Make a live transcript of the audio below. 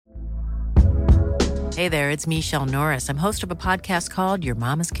Hey there, it's Michelle Norris. I'm host of a podcast called Your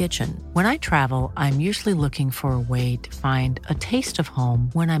Mama's Kitchen. When I travel, I'm usually looking for a way to find a taste of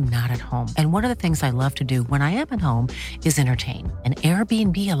home when I'm not at home. And one of the things I love to do when I am at home is entertain. And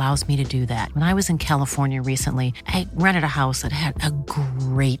Airbnb allows me to do that. When I was in California recently, I rented a house that had a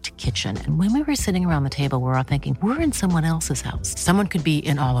great kitchen. And when we were sitting around the table, we were all thinking, we're in someone else's house. Someone could be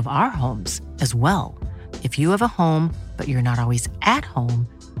in all of our homes as well. If you have a home, but you're not always at home,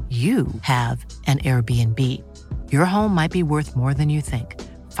 you have an Airbnb. Your home might be worth more than you think.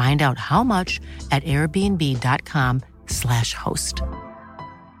 Find out how much at airbnb.com/host.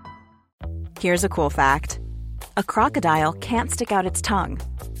 Here's a cool fact. A crocodile can't stick out its tongue.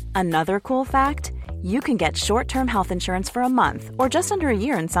 Another cool fact, you can get short-term health insurance for a month or just under a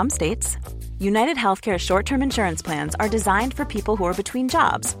year in some states. United Healthcare short-term insurance plans are designed for people who are between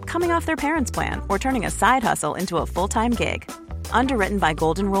jobs, coming off their parents' plan, or turning a side hustle into a full-time gig. Underwritten by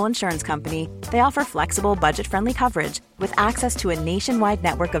Golden Rule Insurance Company, they offer flexible, budget-friendly coverage with access to a nationwide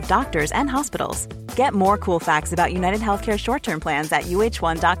network of doctors and hospitals. Get more cool facts about United Healthcare short-term plans at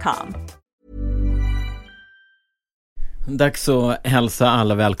uh1.com. Dags att hälsa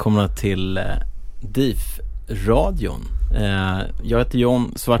alla välkomna till DIF-radion. Jag heter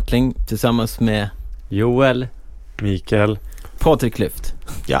John Svartling tillsammans med Joel, Mikael, Patrik Lyft.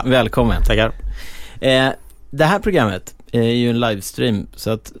 Ja. Välkommen. Tackar. Det här programmet är ju en livestream, så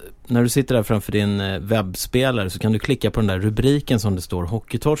att när du sitter där framför din webbspelare så kan du klicka på den där rubriken som det står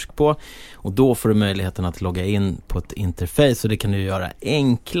Hockeytorsk på, och då får du möjligheten att logga in på ett interface, och det kan du göra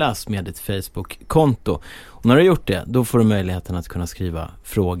enklast med ditt Facebook-konto. Och när du har gjort det, då får du möjligheten att kunna skriva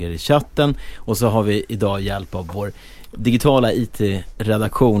frågor i chatten, och så har vi idag hjälp av vår digitala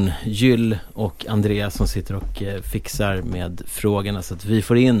IT-redaktion Gyll och Andreas som sitter och fixar med frågorna så att vi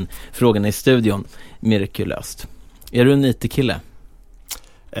får in frågorna i studion mirakulöst. Är du en IT-kille?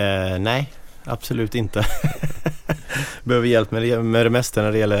 Nej, absolut inte. Behöver hjälp med det mesta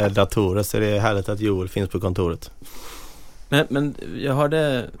när det gäller datorer, så det är härligt att Joel finns på kontoret. Men jag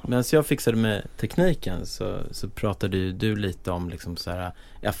hörde, medan jag fixade med tekniken så pratade du lite om liksom så här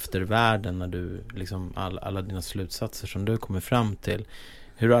eftervärlden, när du liksom alla dina slutsatser som du kommer fram till.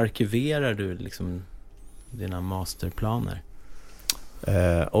 Hur arkiverar du liksom dina masterplaner?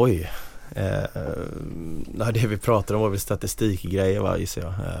 Det vi pratar om var väl statistikgrejer, gissar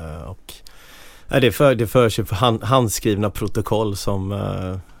jag. Och det förs ju för handskrivna protokoll som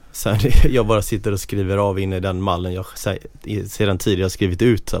sen jag bara sitter och skriver av in i den mallen jag sedan tidigare skrivit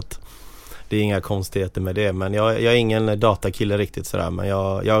ut, så att det är inga konstigheter med det. Men jag är ingen datakille riktigt sådär, men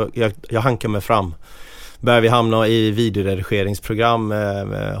jag hankar mig fram. Börjar vi hamna i videoredigeringsprogram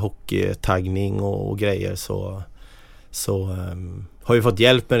med hockeytaggning och grejer, så har vi fått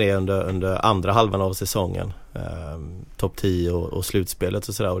hjälp med det under andra halvan av säsongen. Topp 10 och slutspelet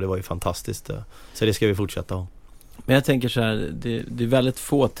och sådär, och det var ju fantastiskt. Så det ska vi fortsätta ha. Men jag tänker så här, det är väldigt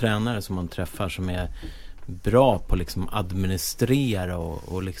få tränare som man träffar som är bra på liksom administrera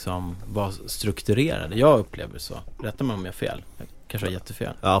och liksom vara strukturerade. Jag upplever så. Rätta mig om jag har fel. Jag kanske har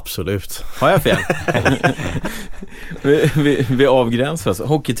jättefel. Ja, absolut. Har jag fel? vi avgränsar oss.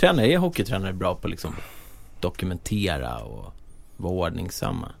 Är hockeytränare bra på liksom dokumentera och vara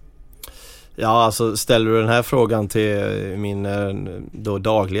ordningsamma? Ja, alltså ställer du den här frågan till min då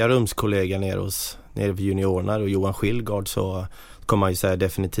dagliga rumskollega nere vid juniorerna och Johan Skillgard, så kommer man ju säga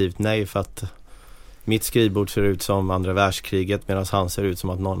definitivt nej, för att mitt skrivbord ser ut som andra världskriget medan han ser ut som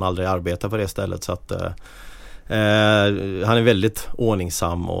att någon aldrig arbetar på det stället, så att han är väldigt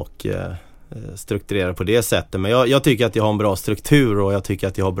ordningsam och strukturerad på det sättet. Men jag tycker att jag har en bra struktur och jag tycker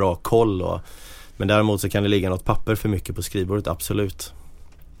att jag har bra koll, men däremot så kan det ligga något papper för mycket på skrivbordet, absolut.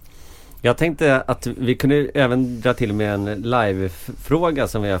 Jag tänkte att vi kunde även dra till med en live-fråga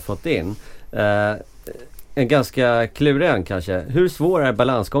som vi har fått in. En ganska klurig kanske. Hur svår är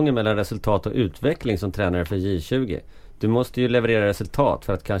balansgången mellan resultat och utveckling som tränare för J20? Du måste ju leverera resultat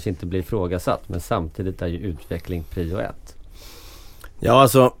för att kanske inte bli ifrågasatt, men samtidigt är ju utveckling prio 1. Ja,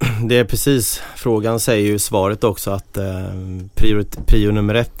 alltså det är precis, frågan säger ju svaret också, att prio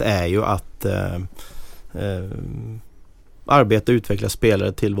nummer 1 är ju att arbeta och utveckla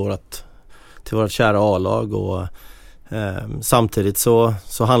spelare till vårt kära A-lag, och samtidigt så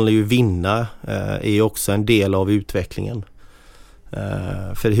handlar ju vinna är ju också en del av utvecklingen.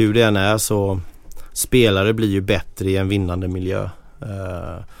 För hur det än är, så spelare blir ju bättre i en vinnande miljö.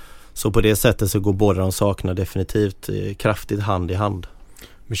 Så på det sättet så går båda de sakerna definitivt kraftigt hand i hand.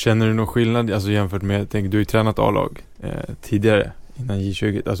 Men känner du någon skillnad, alltså jämfört med, du har ju tränat A-lag tidigare innan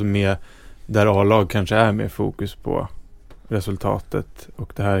J20, alltså med där A-lag kanske är mer fokus på resultatet,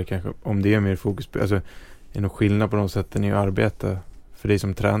 och det här kanske, om det är mer fokus på, alltså är det någon skillnad på de sätten ni arbetar för dig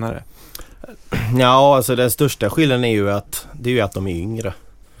som tränare? Ja, alltså den största skillnaden är ju att de är yngre.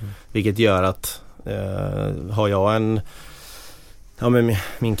 Vilket gör att har jag men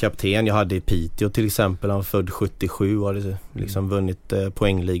min kapten jag hade i Piteå till exempel, han var född 77 och hade liksom vunnit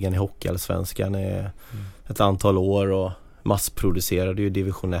poängligan i Hockeyallsvenskan i ett antal år och massproducerade ju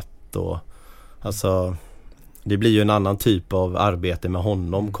division 1 och alltså det blir ju en annan typ av arbete med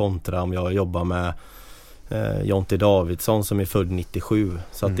honom kontra om jag jobbar med Jonte Davidsson som är född 97.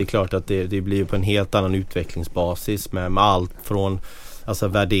 Så att det är klart att det blir på en helt annan utvecklingsbasis med allt från alltså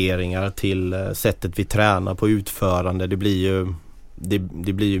värderingar till sättet vi tränar på, utförande. Det blir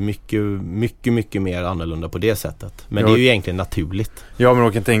ju mycket mer annorlunda på det sättet. Men det är ju egentligen naturligt. Ja, men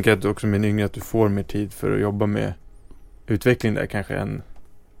jag kan tänka att också med en yngre att du får mer tid för att jobba med utveckling där kanske än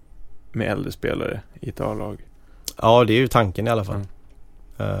med äldre spelare i ett A-lag. Ja, det är ju tanken i alla fall.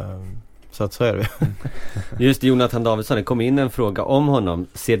 Så att så är det. Just Jonathan Davidsson, det kom in en fråga om honom.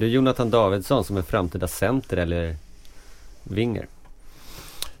 Ser du Jonathan Davidsson som en framtida center eller winger?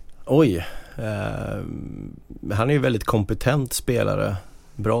 Oj, han är ju väldigt kompetent spelare.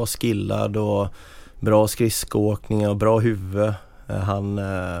 Bra skillad och bra skridskoåkning och bra huvud.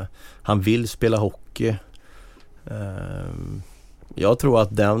 Han vill spela hockey. Jag tror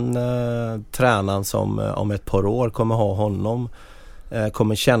att den tränaren som om ett par år kommer ha honom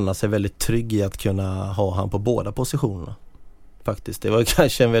kommer känna sig väldigt trygg i att kunna ha han på båda positionerna. Faktiskt, det var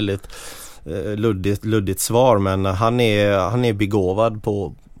kanske en väldigt luddigt svar, men han är begåvad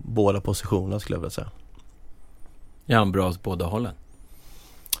på båda positionerna skulle jag vilja säga. Ja, han bra åt båda hållen.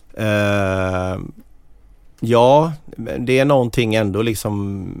 Ja, det är någonting ändå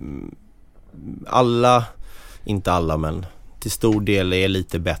liksom inte alla men till stor del är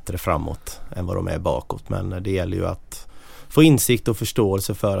lite bättre framåt än vad de är bakåt, men det gäller ju att få insikt och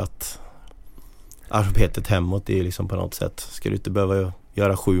förståelse för att arbetet hemåt är liksom på något sätt, ska du inte behöva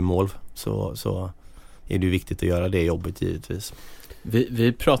göra 7 mål så är det ju viktigt att göra det jobbet givetvis.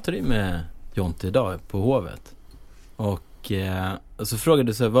 Vi pratade ju med Jonte idag på Hovet och så frågade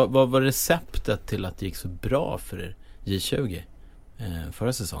du så här, vad var receptet till att det gick så bra för er J20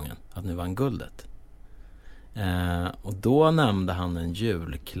 förra säsongen, att ni vann guldet? Och då nämnde han en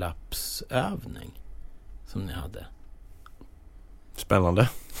julklappsövning som ni hade. Spännande.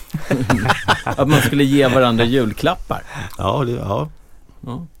 Att man skulle ge varandra julklappar. Ja.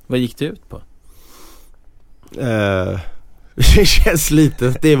 Vad gick det ut på? Det känns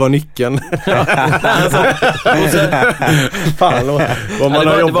lite, det var nyckeln. Fan, vad man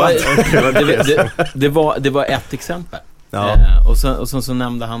har jobbat. Det var ett exempel. Ja. Och sen så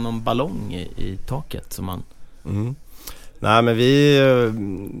nämnde han om ballong i taket som man... Nej, men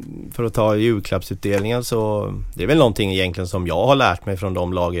för att ta julklappsutdelningen så det är väl någonting egentligen som jag har lärt mig från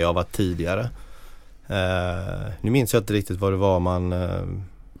de lag jag har varit tidigare. Nu minns jag inte riktigt vad det var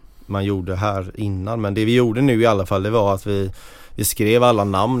man gjorde här innan, men det vi gjorde nu i alla fall, det var att vi skrev alla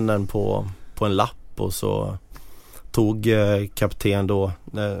namnen på en lapp och så tog kapten då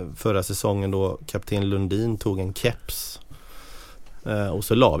förra säsongen då kapten Lundin tog en keps och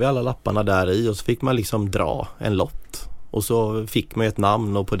så la vi alla lapparna där i och så fick man liksom dra en lott och så fick man ett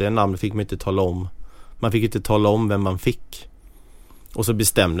namn och på det namnet fick man inte tala om vem man fick och så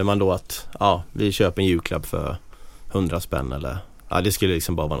bestämde man då att vi köper en julklapp för 100 spänn eller det skulle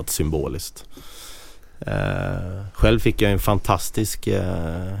liksom bara vara något symboliskt. Själv fick jag en fantastisk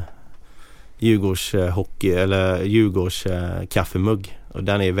Djurgårdshockey eller Djurgårds kaffemugg och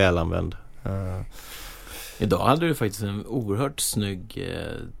den är välanvänd. Idag hade du faktiskt en oerhört snygg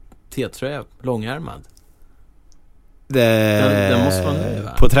T-tröja, långärmad. Den måste vara ny,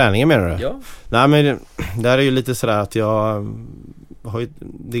 va? På träningen menar du? Ja. Nej, men där är ju lite sådär att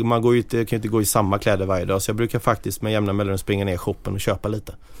man kan ju inte gå i samma kläder varje dag, så jag brukar faktiskt med jämna mellanrum springa ner i shoppen och köpa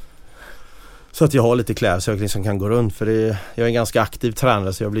lite. Så att jag har lite kläder så jag liksom kan gå runt, för jag är en ganska aktiv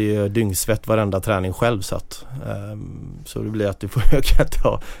tränare så jag blir dyngsvett varenda träning själv, så det blir att du får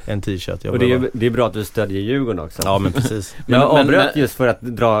ta en t-shirt. Och det är bra att du stödjer Djurgården också. Ja, men precis. Jag avbröt just för att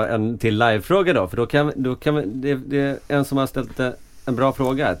dra en till livefråga då, för då kan det är en som har ställt en bra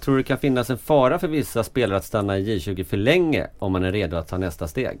fråga. Tror du det kan finnas en fara för vissa spelare att stanna i J20 för länge om man är redo att ta nästa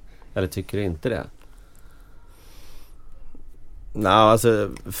steg? Eller tycker du inte det? Nej, alltså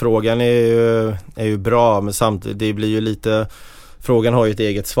frågan är ju bra, men samtidigt det blir ju lite, frågan har ju ett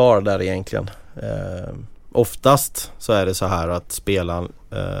eget svar där egentligen. Oftast så är det så här att spelaren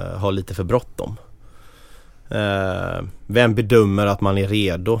har lite för bråttom. Vem bedömer att man är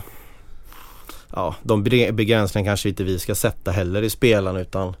redo? Ja, de begränsningar kanske inte vi ska sätta heller i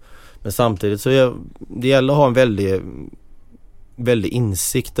spelaren, men samtidigt så det gäller att ha en väldigt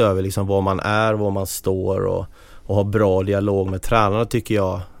insikt över liksom vad man är, var man står och ha bra dialog med tränarna tycker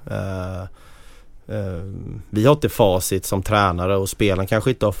jag. Vi har inte facit som tränare och spelarna kanske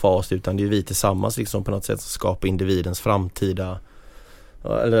inte har facit, utan det är vi tillsammans liksom på något sätt som skapar individens framtida,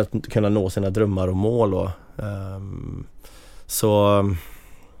 eller att kunna nå sina drömmar och mål. Och,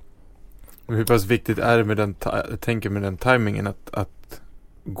 hur pass viktigt är det med den, tänker med den timingen att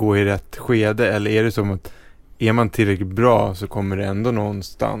gå i rätt skede, eller är det som att är man tillräckligt bra så kommer det ändå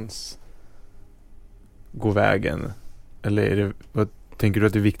någonstans gå vägen, eller är det, vad tänker du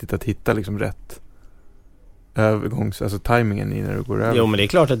att det är viktigt att hitta liksom rätt alltså timingen i när du går över? Jo, men det är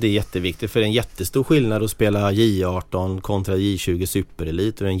klart att det är jätteviktigt, för det är en jättestor skillnad att spela J18 kontra J20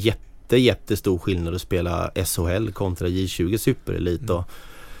 Superelit, och det är en jättestor skillnad att spela SHL kontra J20 Superelit. Och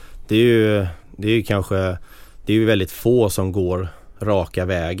det är ju kanske, det är ju väldigt få som går raka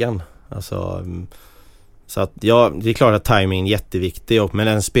vägen. Alltså, så att ja, det är klart att timingen är jätteviktig, men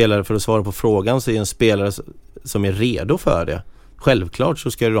en spelare, för att svara på frågan, så är en spelare som är redo för det. Självklart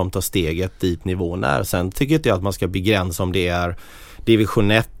så ska de ta steget dit nivån är. Sen tycker inte jag att man ska begränsa om det är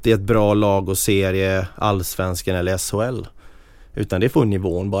division 1, det är ett bra lag och serie, allsvenskan eller SHL. Utan det får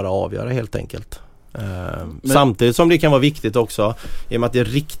nivån bara avgöra helt enkelt. Samtidigt som det kan vara viktigt också, i och med att det är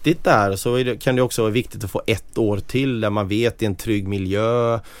riktigt där, så kan det också vara viktigt att få 1 år till där man vet det är en trygg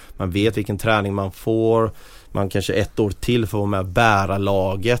miljö, man vet vilken träning man får, man kanske 1 år till för att vara med och bära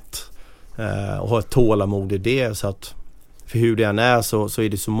laget och ha ett tålamod i det. Så att för hur det än är så är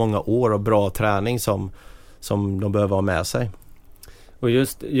det så många år av bra träning som de behöver ha med sig. Och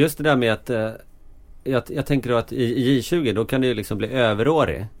just det där med att jag tänker då att i J20 då kan det ju liksom bli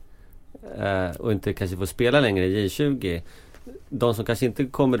överårig och inte kanske få spela längre i J20. De som kanske inte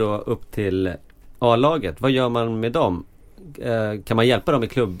kommer då upp till A-laget, vad gör man med dem? Kan man hjälpa dem i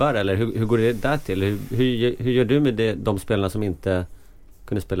klubbar, eller hur går det där till? Hur gör du med de spelarna som inte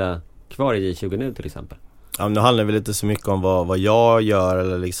kunde spela kvar i J20 nu till exempel? Ja, nu handlar det väl inte så mycket om vad jag gör,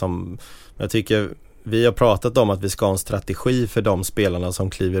 eller liksom, jag tycker vi har pratat om att vi ska ha en strategi för de spelarna som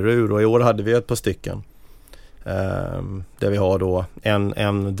kliver ur, och i år hade vi ett par stycken där vi har då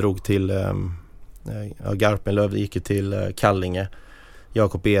en drog till Garpenlöv gick ju till Kallinge,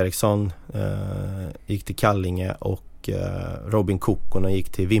 Jakob Eriksson gick till Kallinge, och Robin Kokkonen gick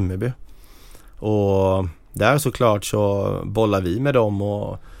till Vimmerby. Och där såklart så bollar vi med dem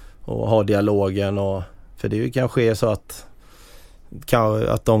och har dialogen, och för det kanske är så att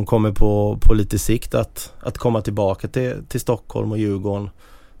de kommer på lite sikt att komma tillbaka till Stockholm och Djurgården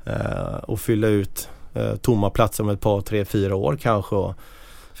och fylla ut tomma platser om ett par, 3, 4 år kanske.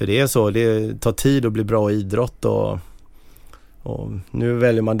 För det är så, det tar tid att bli bra i idrott, och nu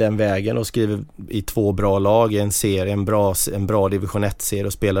väljer man den vägen och skriver i 2 bra lag i en serie, en bra division 1-serie,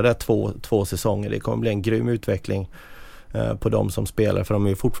 och spelar det 2 säsonger. Det kommer bli en grym utveckling på de som spelar, för de är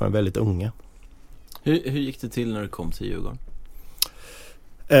ju fortfarande väldigt unga. Hur gick det till när du kom till Djurgården?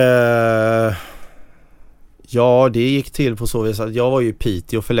 Ja, det gick till på så vis att jag var ju i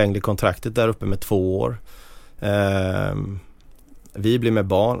Piteå och förlängde kontraktet där uppe med 2 år. Vi blev med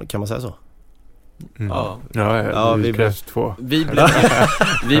barn, kan man säga så? Ja, vi blev 2. Vi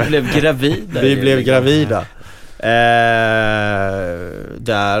blev gravida. Vi blev gravida.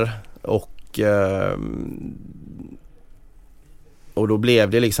 Där, och då blev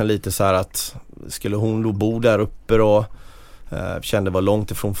det liksom lite så här att skulle hon då bo där uppe då, kände var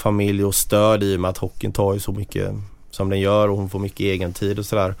långt ifrån familj och stöd, i och med att hockeyn tar ju så mycket som den gör, och hon får mycket egen tid och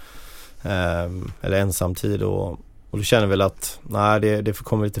sådär, eller ensamtid, och då kände väl att nej, det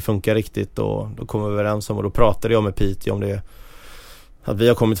kommer inte funka riktigt, och då kom vi överens om, och då pratade jag med Piteå om det, att vi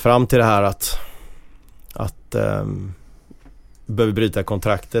har kommit fram till det här att vi behöver bryta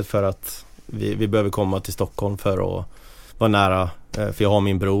kontraktet för att vi behöver komma till Stockholm för att vara nära, för jag har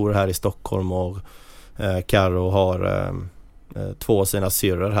min bror här i Stockholm, och Karo har 2 av sina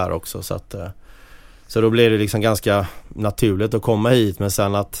syrror här också, så då blev det liksom ganska naturligt att komma hit. Men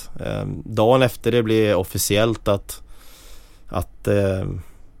sen att dagen efter det blev officiellt att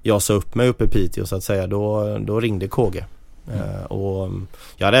jag sa upp mig uppe i Piteå så att säga, då ringde KG. Och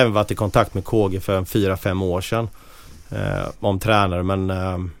jag hade även varit i kontakt med KG för 4-5 år sedan om tränare, men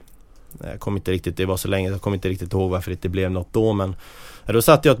jag kom inte riktigt, det var så länge, jag kommer inte riktigt ihåg varför det inte blev något då, men då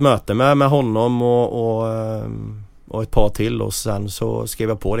satt jag ett möte med honom och ett par till, och sen så skrev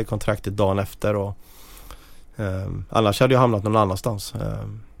jag på det kontraktet dagen efter, och annars hade jag hamnat någon annanstans.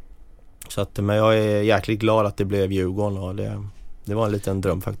 Så att, men jag är jäkligt glad att det blev Djurgården, och det var en liten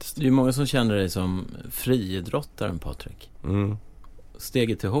dröm faktiskt. Det är många som känner dig som friidrottaren, Patrik.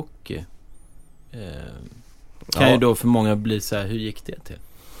 Steget till hockey kan ju då för många bli så här, hur gick det till?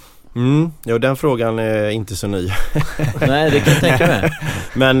 Ja, den frågan är inte så ny. Nej, det kan jag tänka mig.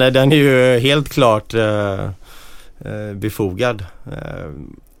 Men den är ju helt klart befogad.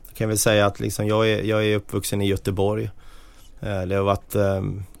 Jag kan väl säga att liksom jag är uppvuxen i Göteborg. Det har varit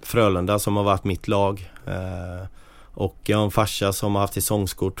Frölunda som har varit mitt lag. Och jag har en farsa som har haft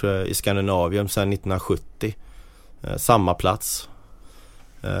säsongskort i Skandinavien sedan 1970. Samma plats.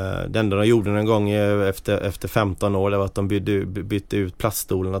 Det enda de gjorde en gång efter 15 år, det var att de bytte ut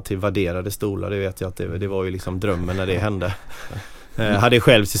plaststolarna till värderade stolar. Det vet jag att det var ju liksom drömmen när det hände. Hade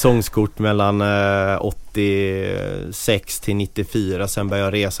själv säsongskort mellan 86 till 94. Sen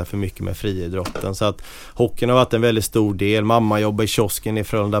började jag resa för mycket med friidrotten. Så att hockeyn har varit en väldigt stor del. Mamma jobbade i kiosken i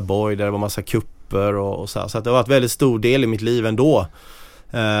Frölundaborg där det var massa kupper och så. Så att det har varit en väldigt stor del i mitt liv ändå.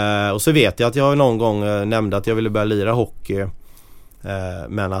 Och så vet jag att jag någon gång nämnde att jag ville börja lira hockey.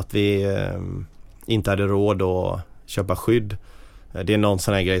 Men att vi inte hade råd att köpa skydd. Det är någon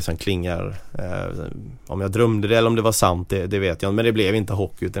sån här grej som klingar. Om jag drömde det eller om det var sant, det vet jag. Men det blev inte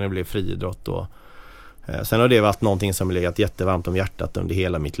hockey utan det blev friidrott. Sen har det varit någonting som legat jättevarmt om hjärtat under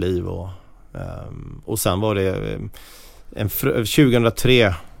hela mitt liv. Och sen var det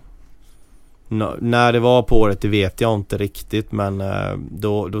 2003. När det var på året, det vet jag inte riktigt. Men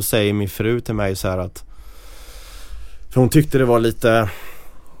då säger min fru till mig så här att, för hon tyckte det var lite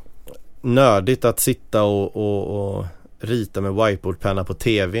nördigt att sitta och rita med whiteboardpenna på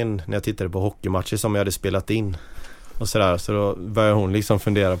tvn när jag tittade på hockeymatcher som jag hade spelat in och sådär. Så då började hon liksom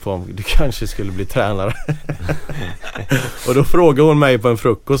fundera på om du kanske skulle bli tränare. Och då frågade hon mig på en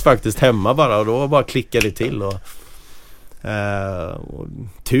frukost faktiskt hemma bara, och då bara klickade det till och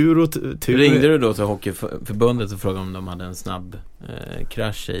tur. Ringde du då till Hockeyförbundet och frågade om de hade en snabb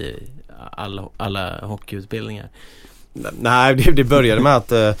krasch i alla hockeyutbildningar? Nej, det började med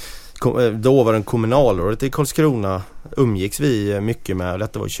att då var den kommunalrådet i Karlskrona umgicks vi mycket med.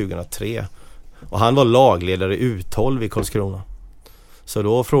 Detta var 2003. Och han var lagledare i U12 i Karlskrona. Så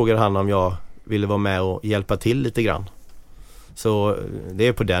då frågade han om jag ville vara med och hjälpa till lite grann. Så det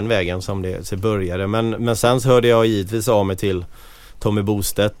är på den vägen som det började. Men sen så hörde jag givetvis av mig till Tommy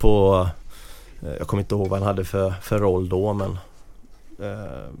Bostedt på, jag kommer inte ihåg vad han hade för roll då, men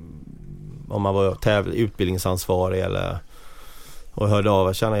om man var utbildningsansvarig eller, och hörde av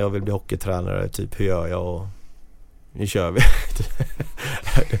att jag vill bli hockeytränare, typ hur gör jag, och nu kör vi.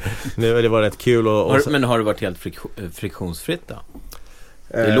 Det var rätt kul. Men har det varit helt friktionsfritt då?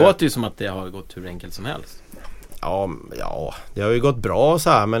 Det låter ju som att det har gått hur enkelt som helst. Ja, det har ju gått bra så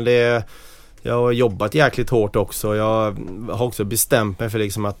här, men jag har jobbat jäkligt hårt också. Jag har också bestämt mig för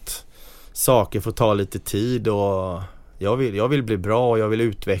liksom att saker får ta lite tid, och jag vill bli bra och jag vill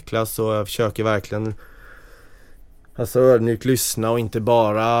utvecklas, och jag försöker verkligen ödmjukt lyssna och inte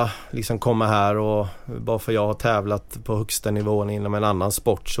bara liksom komma här och bara för jag har tävlat på högsta nivån inom en annan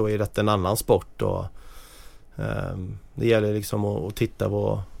sport så är det en annan sport, och det gäller liksom att titta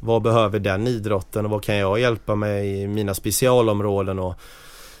på vad behöver den idrotten och vad kan jag hjälpa med i mina specialområden. Och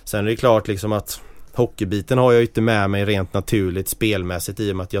sen är det klart liksom att hockeybiten har jag inte med mig rent naturligt spelmässigt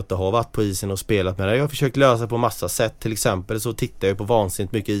i och med att jag inte har varit på isen och spelat med det. Jag har försökt lösa på massa sätt. Till exempel så tittar jag på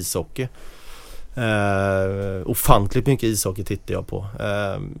vansinnigt mycket ishockey. Ofantligt mycket ishockey tittar jag på.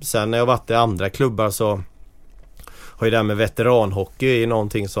 Sen när jag varit i andra klubbar så har ju det här med veteranhockey är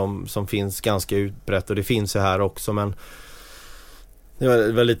någonting som finns ganska utbrett, och det finns ju här också, men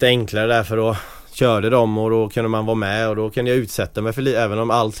det var lite enklare därför då körde de, och då kunde man vara med och då kunde jag utsätta mig för även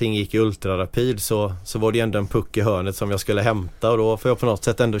om allting gick i ultrarapid så var det ändå en puck i hörnet som jag skulle hämta, och då får jag på något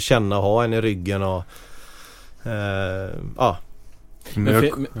sätt ändå känna och ha en i ryggen och ja.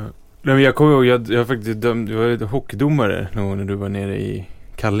 Men jag kommer ihåg, jag faktiskt du var hockeydomare när du var nere i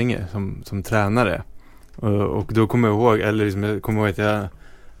Kallinge som tränare. Och då kommer jag ihåg, eller liksom jag kommer ihåg att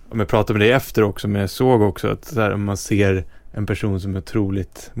jag pratade med dig efter också, men jag såg också att så här, om man ser en person som är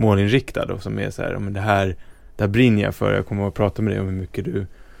otroligt målinriktad och som är så här, men det här brinner jag för. Jag kommer att prata med dig om hur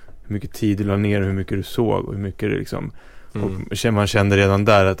mycket tid du la ner och hur mycket du såg och hur mycket du liksom och man kände redan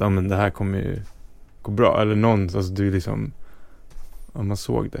där att men det här kommer ju gå bra, eller någon, alltså du liksom, om man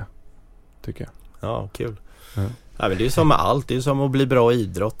såg det, tycker jag. Ja, kul. Ja, men det är ju som med allt, det är ju som att bli bra i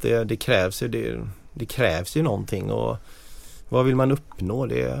idrott, det krävs ju det krävs ju någonting, och vad vill man uppnå?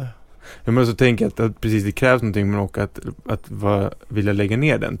 Jag måste tänka att precis det krävs någonting, men också att vad vill jag lägga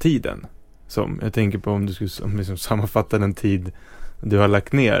ner den tiden som, jag tänker på om du skulle liksom sammanfatta den tid du har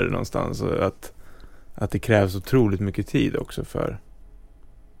lagt ner någonstans, och att det krävs otroligt mycket tid också för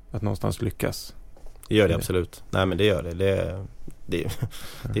att någonstans lyckas. Det gör det absolut. Nej, men det gör det.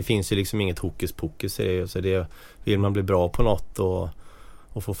 Det finns ju liksom inget hokus pokus i det, så det vill man bli bra på något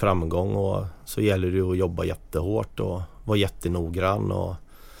och få framgång, och så gäller det att jobba jättehårt och vara jättenoggrann och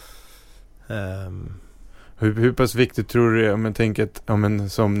Hur pass viktigt tror du, om jag tänker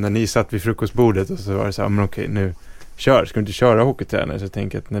att som när ni satt vid frukostbordet och så var det så här, men okej, ska du inte köra hockeytränare? Så jag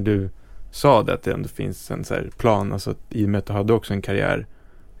tänker att när du sa det, att det ändå finns en så här plan, alltså att, i och med att du hade också en karriär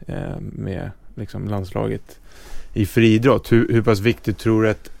med liksom landslaget i friidrott, hur pass viktigt tror du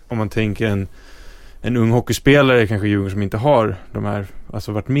att, om man tänker en ung hockeyspelare kanske i Djurgården som inte har de här,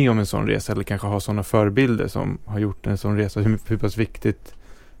 alltså varit med om en sån resa eller kanske har sådana förebilder som har gjort en sån resa, hur pass viktigt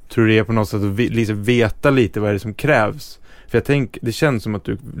tror du det är på något sätt att liksom veta lite vad det är som krävs? För jag tänker, det känns som att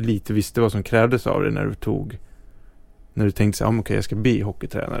du lite visste vad som krävdes av dig när du tänkte så här, okej, jag ska bli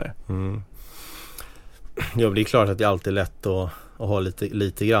hockeytränare. Ja, det är klart att det är alltid lätt att ha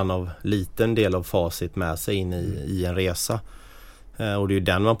lite grann av liten del av facit med sig in i en resa. Och det är ju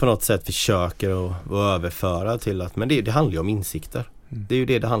den man på något sätt försöker att överföra till att, men det handlar ju om insikter. Det är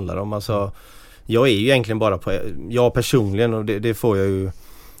ju det handlar om. Alltså, jag är ju egentligen bara jag personligen, och det får jag ju,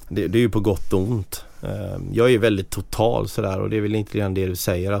 det är ju på gott och ont. Jag är ju väldigt total sådär, och det är väl inte grann det du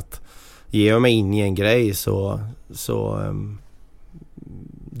säger, att ger jag mig in i en grej så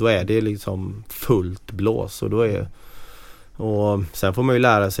då är det liksom fullt blås, och sen får man ju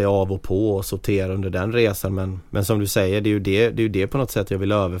lära sig av och på och sortera under den resan, men som du säger, det är ju det på något sätt jag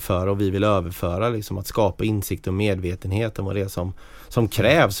vill överföra, och vi vill överföra liksom, att skapa insikt och medvetenhet om vad det är som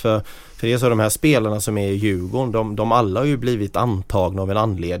krävs för det är så, de här spelarna som är i Djurgården, de alla har ju blivit antagna av en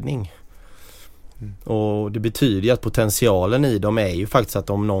anledning. Och det betyder ju att potentialen i dem är ju faktiskt att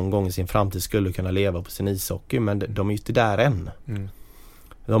de någon gång i sin framtid skulle kunna leva på sin ishockey, men de är ju inte där än.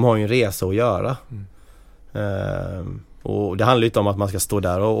 De har ju en resa att göra. Och det handlar inte om att man ska stå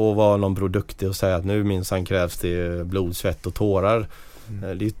där och vara någon produktig och säga att nu minsann krävs det blod, svett och tårar.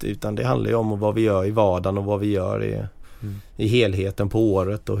 Utan det handlar ju om vad vi gör i vardagen och vad vi gör i helheten på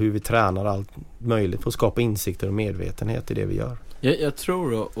året, och hur vi tränar allt möjligt för att skapa insikter och medvetenhet i det vi gör. Jag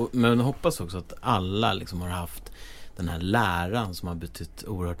tror, men hoppas också att alla liksom har haft den här läran som har betytt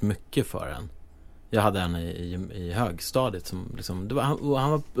oerhört mycket för en. Jag hade en i högstadiet som liksom, det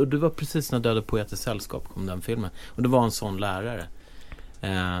var precis när Döda Poeters sällskap kom, den filmen, och det var en sån lärare.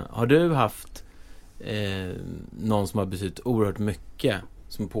 Har du haft någon som har betytt oerhört mycket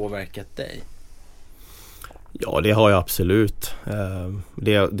som påverkat dig? Ja, det har jag absolut.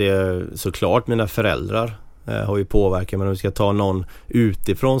 Det är såklart, mina föräldrar har ju påverkat, men om vi ska ta någon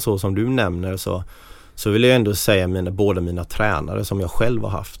utifrån så som du nämner, så vill jag ändå säga båda mina tränare som jag själv har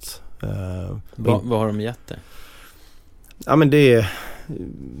haft. Vad har de gett dig? Ja, men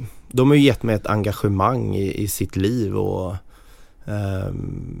de har ju gett mig ett engagemang i sitt liv, och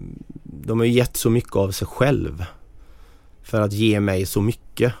de har ju gett så mycket av sig själv för att ge mig så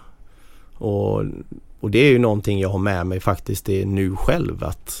mycket, och det är ju någonting jag har med mig faktiskt det nu själv,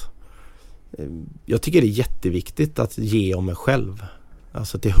 att jag tycker det är jätteviktigt att ge om mig själv,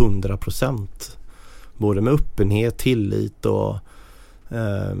 alltså till 100%, både med öppenhet, tillit och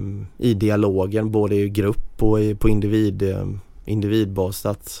i dialogen, både i grupp och på individbas,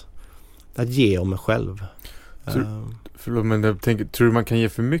 att ge om mig själv. Förlåt, men jag tänker, tror du man kan ge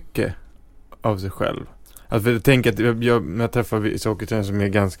för mycket av sig själv? Alltså, jag tänker att när jag träffar vissa hockeytränare som är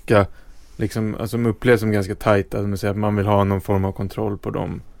ganska liksom, alltså, som upplevs som ganska tajta, alltså, att man vill ha någon form av kontroll på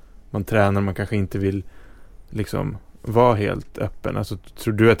dem man tränar, man kanske inte vill liksom vara helt öppen. Alltså,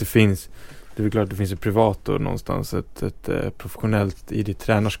 tror du att det finns, det är klart att det finns ett privat och någonstans ett professionellt i ditt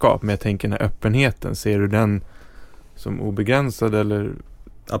tränarskap, men jag tänker den här öppenheten, ser du den som obegränsad eller?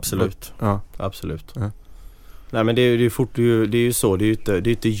 Absolut. Ja. Absolut. Ja. Nej, men det är ju så, det är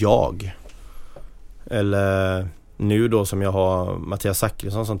inte jag, eller nu då som jag har Mattias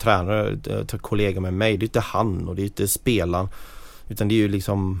Zachrisson som tränare, kollega med mig, det är inte han och det är inte spelaren, utan det är ju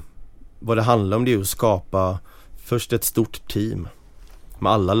liksom, vad det handlar om, det är ju att skapa först ett stort team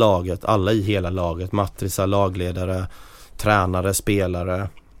med alla i hela laget, matrisar, lagledare, tränare, spelare,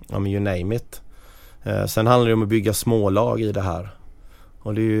 ja, men you name it. Sen handlar det om att bygga smålag i det här,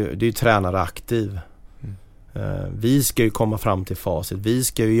 och det är ju tränare aktiv. Vi ska ju komma fram till facit, vi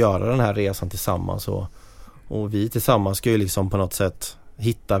ska ju göra den här resan tillsammans, och vi tillsammans ska ju liksom på något sätt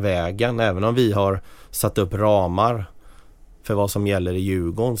hitta vägen, även om vi har satt upp ramar för vad som gäller i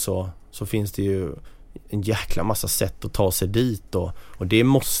Djurgården, så finns det ju en jäkla massa sätt att ta sig dit, och det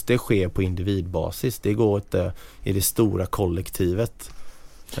måste ske på individbasis. Det går inte i det stora kollektivet.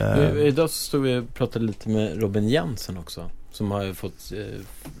 Idag så stod vi och pratade lite med Robin Jensen också, som har fått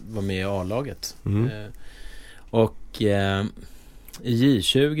vara med i A-laget. Och i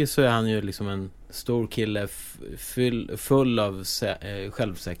J20 så är han ju liksom en stor kille, full av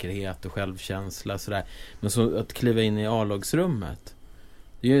självsäkerhet och självkänsla sådär. Men så att kliva in i A-lagsrummet,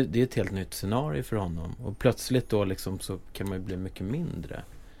 det är ett helt nytt scenario för honom, och plötsligt då liksom så kan man ju bli mycket mindre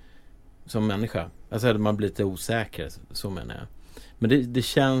som människa. Alltså man blir lite osäker, så menar jag. Men det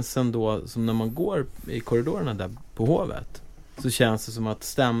känns ändå som när man går i korridorerna där på Hovet, så känns det som att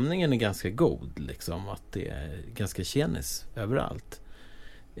stämningen är ganska god liksom, att det är ganska tjenis överallt.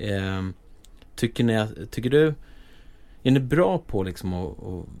 Tycker du är ni bra på liksom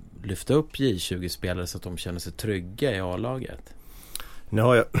att lyfta upp J20-spelare så att de känner sig trygga i A-laget? Det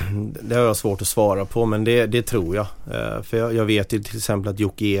har jag svårt att svara på, men det tror jag. För jag vet ju till exempel att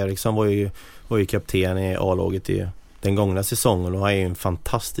Jocke Eriksson var ju kapten i A-laget i den gångna säsongen, och han är ju en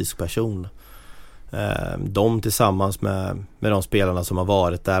fantastisk person. De tillsammans med de spelarna som har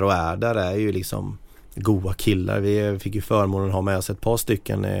varit där och är där är ju liksom goda killar. Vi fick ju förmånen att ha med oss ett par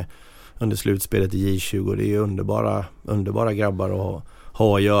stycken under slutspelet i J20, och det är ju underbara grabbar att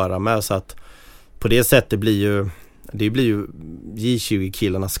ha att göra med, så att på det sättet blir ju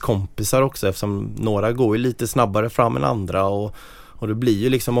J20-killarnas kompisar också, eftersom några går ju lite snabbare fram än andra, och det blir ju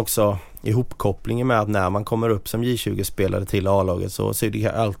liksom också ihopkopplingen med att när man kommer upp som J20-spelare till A-laget så är det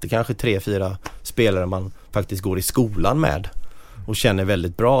alltid kanske 3-4 spelare man faktiskt går i skolan med och känner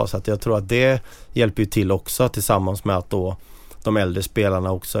väldigt bra, så att jag tror att det hjälper ju till också, tillsammans med att då de äldre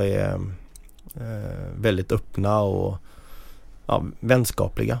spelarna också är väldigt öppna och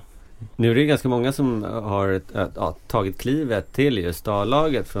vänskapliga. Nu är det ganska många som har tagit klivet till just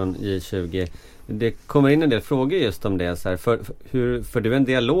A-laget från J20. Det kommer in en del frågor just om det. Så här, för du en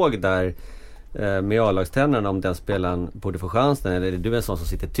dialog där med A-lagstränarna om den spelaren borde få chansen, eller är du en sån som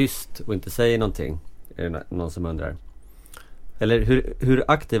sitter tyst och inte säger någonting? Är det någon som undrar? Eller hur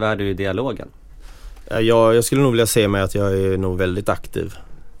aktiv är du i dialogen? Jag skulle nog vilja säga mig att jag är nog väldigt aktiv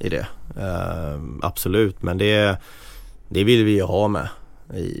i det. Absolut, men det vill vi ju ha med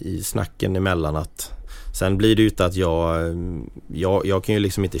i snacken emellan. Att sen blir det ut att jag kan ju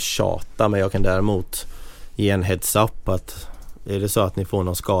liksom inte tjata, men jag kan däremot ge en heads up att är det så att ni får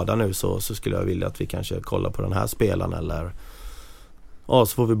någon skada nu så skulle jag vilja att vi kanske kollar på den här spelaren, eller så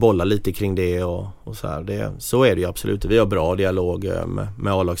får vi bolla lite kring det och så här. Så är det ju absolut. Vi har bra dialog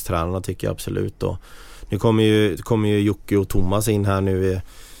med A-lagstränarna, tycker jag absolut. Och nu kommer ju Jocke och Thomas in här nu.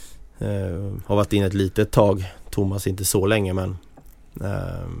 Har varit in ett litet tag. Thomas inte så länge, men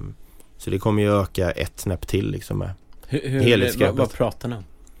så det kommer ju öka ett snäpp till liksom med helhetsgreppet. Vad pratar ni om?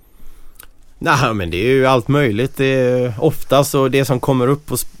 Nej, men det är ju allt möjligt. Det är ofta så det som kommer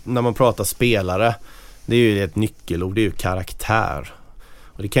upp när man pratar spelare, det är ju ett nyckelord, det är ju karaktär.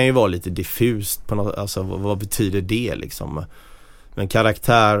 Och det kan ju vara lite diffust på något, alltså vad betyder det liksom? Men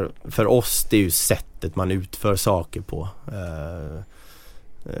karaktär för oss, det är ju sättet man utför saker på.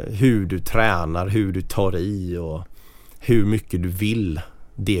 Hur du tränar, hur du tar i och hur mycket du vill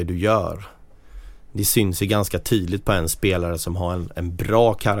det du gör. Det syns ju ganska tydligt på en spelare som har en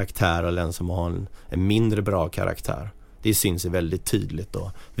bra karaktär eller en som har en mindre bra karaktär. Det syns ju väldigt tydligt,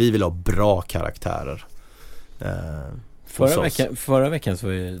 och vi vill ha bra karaktärer. Förra veckan så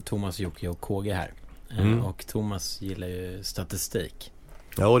var ju Thomas, Jocke och KG här. Och Thomas gillar ju statistik.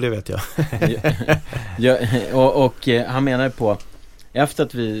 Ja, det vet jag. och han menar på, efter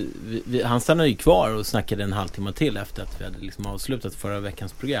att han stannade ju kvar och snackade en halvtimme till efter att vi hade liksom avslutat förra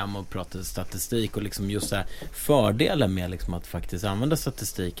veckans program och pratade statistik, och liksom just så här fördelen med liksom att faktiskt använda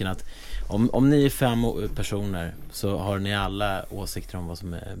statistiken, att om ni är 5 personer så har ni alla åsikter om vad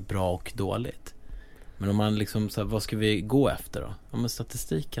som är bra och dåligt. Men om man liksom så här, vad ska vi gå efter då? Ja, men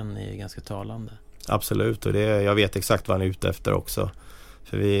statistiken är ganska talande. Absolut, och jag vet exakt vad han är ute efter också.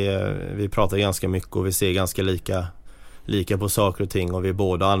 För vi pratar ganska mycket och vi ser ganska lika på saker och ting, och vi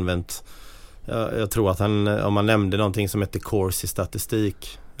båda har använt, jag tror att om man nämnde någonting som heter Corsi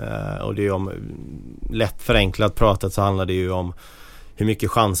statistik, och det är om lätt förenklat pratat så handlar det ju om hur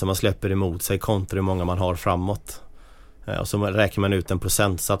mycket chanser man släpper emot sig kontra hur många man har framåt, och så räknar man ut en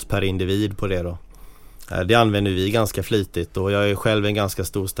procentsats per individ på det då. Det använder vi ganska flitigt, och jag är själv en ganska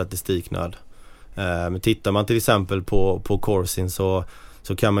stor statistiknörd. Men tittar man till exempel på Corsin så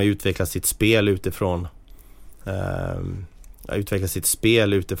kan man utveckla sitt spel utifrån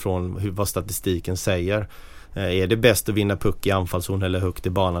vad statistiken säger. Är det bäst att vinna puck i anfallszon eller högt i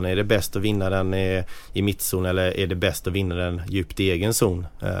banan? Är det bäst att vinna den i mittzon, eller är det bäst att vinna den djupt i egen zon?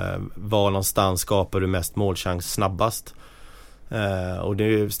 Var någonstans skapar du mest målchans snabbast? Och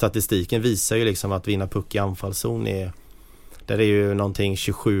statistiken visar ju liksom att vinna puck i anfallszon där är ju någonting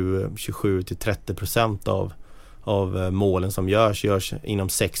 27-30% av målen som görs inom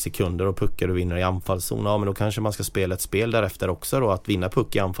 6 sekunder, och puckar du vinner i anfallszon. Ja, men då kanske man ska spela ett spel därefter också då, att vinna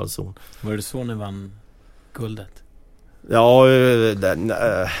puck i anfallszon. Var det så ni vann guldet? Ja,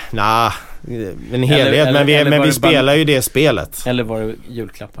 en helhet, men vi spelar ju det spelet. Eller var det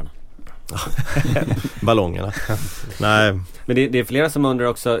julklapparna? Ballongerna. Nej. Men det är flera som undrar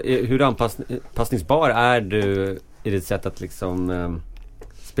också, hur anpassningsbar är du i ditt sätt att liksom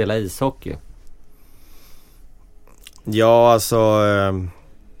spela ishockey? Ja, alltså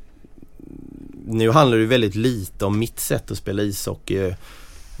nu handlar det väldigt lite om mitt sätt att spela ishockey.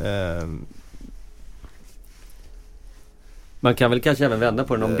 Man kan väl kanske även vända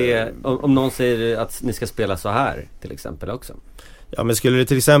på den om någon säger att ni ska spela så här till exempel också. Ja, men skulle det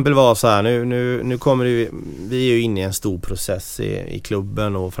till exempel vara så här, nu kommer det, vi är ju inne i en stor process i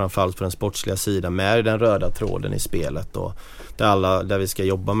klubben och framförallt på den sportsliga sidan med den röda tråden i spelet och där vi ska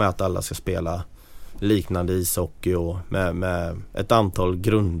jobba med att alla ska spela liknande ishockey och med ett antal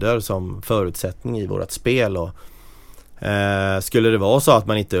grunder som förutsättning i vårt spel och skulle det vara så att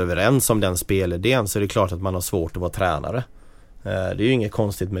man inte är överens om den spelidén så är det klart att man har svårt att vara tränare. Det är ju inget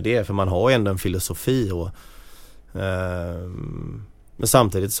konstigt med det för man har ju ändå en filosofi och men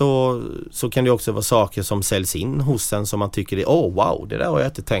samtidigt så kan det också vara saker som säljs in hos en som man tycker är wow, det där har jag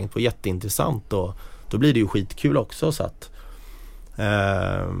inte tänkt på, jätteintressant och då blir det ju skitkul också så att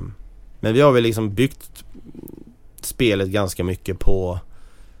men vi har väl liksom byggt spelet ganska mycket på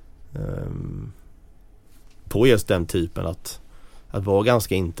just den typen att vara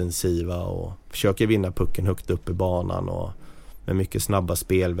ganska intensiva och försöka vinna pucken högt upp i banan och med mycket snabba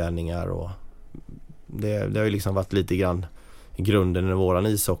spelvändningar och det har ju liksom varit lite grann i grunden i våran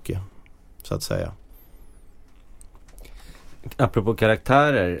ishockey så att säga. Apropå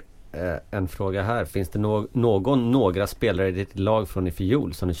karaktärer, en fråga här. Finns det några spelare i ditt lag från i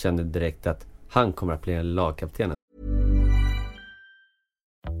fjol som du kände direkt att han kommer att bli en lagkapten?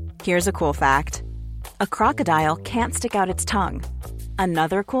 Here's a cool fact. A crocodile can't stick out its tongue.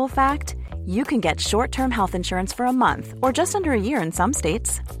 Another cool fact, you can get short-term health insurance for a month or just under a year in some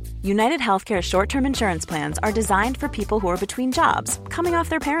states. United Healthcare short-term insurance plans are designed for people who are between jobs, coming off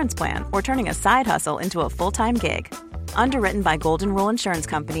their parents' plan, or turning a side hustle into a full-time gig. Underwritten by Golden Rule Insurance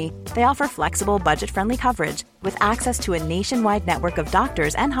Company, they offer flexible, budget-friendly coverage with access to a nationwide network of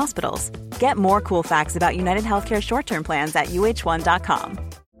doctors and hospitals. Get more cool facts about United Healthcare short-term plans at uh1.com.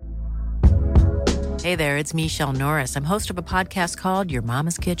 Hey there, it's Michelle Norris. I'm host of a podcast called Your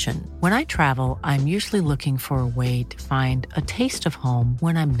Mama's Kitchen. When I travel, I'm usually looking for a way to find a taste of home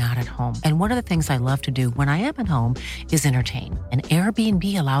when I'm not at home. And one of the things I love to do when I am at home is entertain. And Airbnb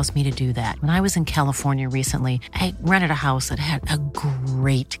allows me to do that. When I was in California recently, I rented a house that had a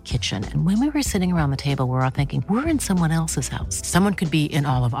great kitchen. And when we were sitting around the table, we were all thinking, we're in someone else's house. Someone could be in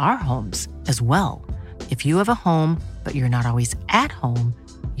all of our homes as well. If you have a home, but you're not always at home,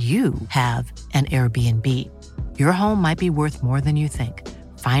 you have an Airbnb. Your home might be worth more than you think.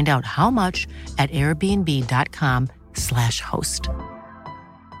 Find out how much at airbnb.com/host.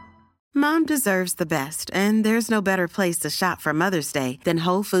 Mom deserves the best, and there's no better place to shop for Mother's Day than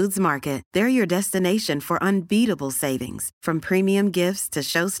Whole Foods Market. They're your destination for unbeatable savings, from premium gifts to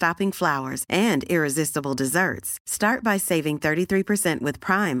show-stopping flowers and irresistible desserts. Start by saving 33% with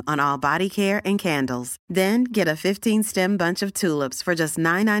Prime on all body care and candles. Then get a 15-stem bunch of tulips for just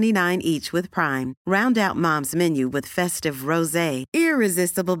 $9.99 each with Prime. Round out Mom's menu with festive rosé,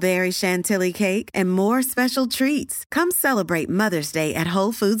 irresistible berry chantilly cake, and more special treats. Come celebrate Mother's Day at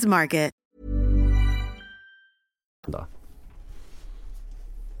Whole Foods Market. Då.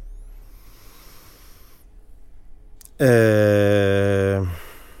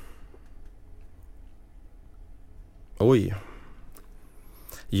 Oj.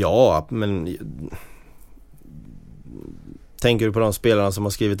 Ja, men tänker du på de spelarna som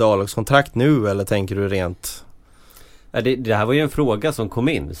har skrivit A-lagskontrakt nu eller tänker du rent? Det här var ju en fråga som kom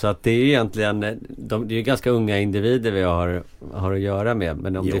in, så att det är ju egentligen det är ju ganska unga individer vi har att göra med,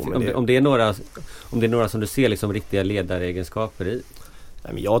 men om det är några som du ser liksom riktiga ledaregenskaper i.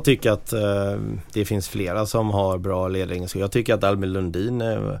 Nej, men jag tycker att det finns flera som har bra ledaregenskaper. Jag tycker att Albin Lundin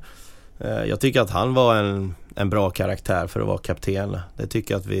jag tycker att han var en bra karaktär för att vara kapten. Det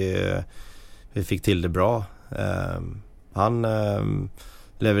tycker jag att vi fick till det bra. Han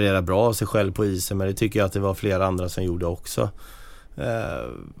levererar bra av sig själv på isen, men det tycker jag att det var flera andra som gjorde också.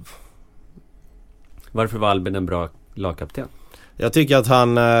 Varför var Albin en bra lagkapten? Jag tycker att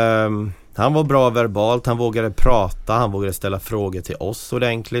han var bra verbalt, han vågade prata, han vågade ställa frågor till oss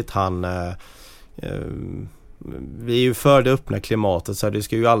ordentligt. Vi är ju för det öppna klimatet, så det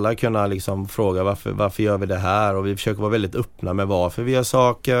ska ju alla kunna liksom fråga varför gör vi det här, och vi försöker vara väldigt öppna med varför vi gör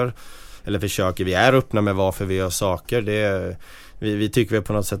saker, eller vi är öppna med varför vi gör saker. Vi tycker väl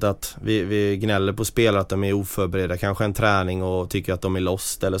på något sätt att vi gnäller på spelare att de är oförberedda, kanske en träning, och tycker att de är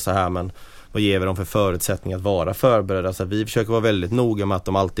lost eller så här, men vad ger vi dem för förutsättningar att vara förberedda? Så vi försöker vara väldigt noga med att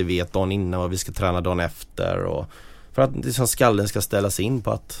de alltid vet dagen innan vad vi ska träna dagen efter, och för att liksom skallen ska ställas in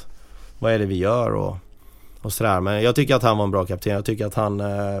på att vad är det vi gör och sådär. Men jag tycker att han var en bra kapten. Jag tycker att han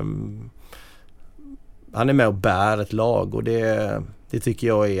han är med och bär ett lag, och det tycker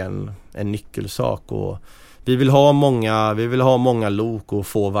jag är en nyckelsak. Och vi vill ha många lok och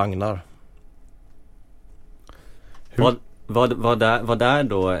få vagnar. Vad där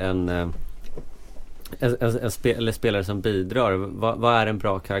då en spelare som bidrar, vad är en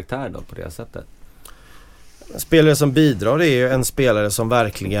bra karaktär då på det sättet? En spelare som bidrar är ju en spelare som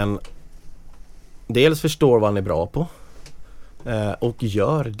verkligen dels förstår vad han är bra på och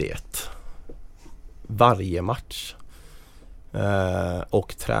gör det varje match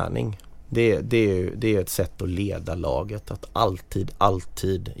och träning. Det är ett sätt att leda laget, att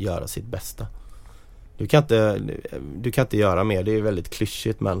alltid göra sitt bästa. Du kan inte göra mer, det är väldigt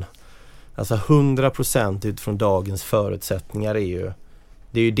klyschigt, men alltså 100% utifrån dagens förutsättningar det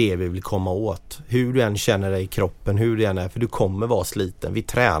är ju det vi vill komma åt. Hur du än känner dig i kroppen, hur det än är, för du kommer vara sliten. Vi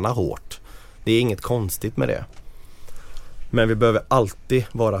tränar hårt. Det är inget konstigt med det. Men vi behöver alltid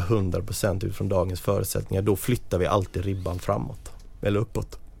vara 100% utifrån dagens förutsättningar. Då flyttar vi alltid ribban framåt eller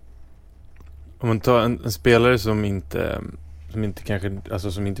uppåt. Om man tar en spelare som inte kanske,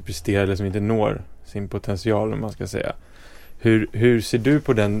 alltså som inte presterar eller som inte når sin potential, om man ska säga. Hur ser du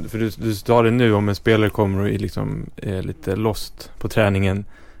på den? För du sa det nu, om en spelare kommer och liksom är lite lost på träningen.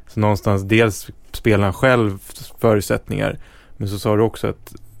 Så någonstans dels spelar han själv förutsättningar. Men så sa du också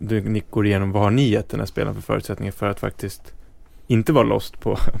att ni går igenom, vad har ni gett den här spelaren för förutsättningar för att faktiskt inte vara lost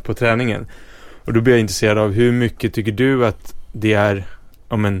på träningen. Och då blir jag intresserad av, hur mycket tycker du att det är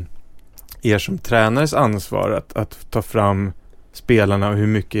er som tränares ansvar att ta fram spelarna, och hur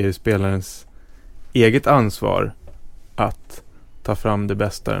mycket är spelarens eget ansvar att ta fram det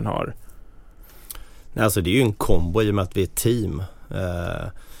bästa den har? Alltså det är ju en kombo i och med att vi är ett team.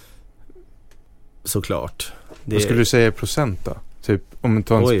 Såklart. Vad skulle du säga i procent då? Typ om man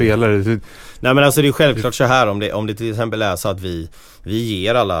tar en spelare. Nej, men alltså det är självklart så här, om det till exempel är så att vi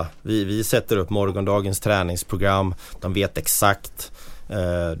ger alla, vi sätter upp morgondagens träningsprogram. De vet exakt,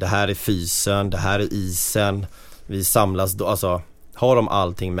 det här är fysen, det här är isen. Vi samlas då, alltså har de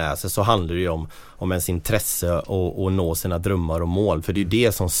allting med sig, så handlar det ju om ens intresse och nå sina drömmar och mål. För det är ju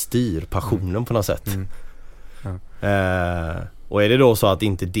det som styr passionen på något sätt. Ja. Och är det då så att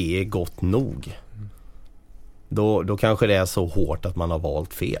inte det är gott nog, då kanske det är så hårt att man har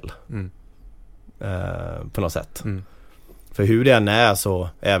valt fel. På något sätt. För hur det än är, så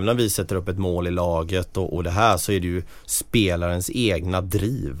även om vi sätter upp ett mål i laget och det här, så är det ju spelarens egna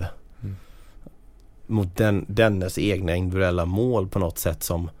driv mot dennes egna individuella mål på något sätt,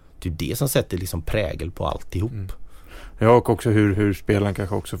 som det är det som sätter liksom prägel på alltihop. Ja, och också hur spelaren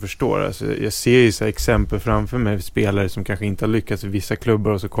kanske också förstår. Alltså, jag ser ju så exempel framför mig, spelare som kanske inte har lyckats i vissa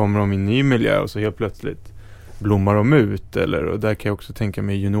klubbar, och så kommer de i en ny miljö och så helt plötsligt blommar de ut. Och där kan jag också tänka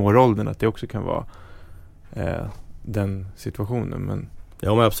mig i junioråldern att det också kan vara den situationen. Men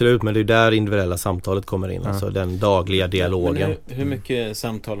ja, men absolut, men det är där individuella samtalet kommer in, alltså den dagliga dialogen. Men hur mycket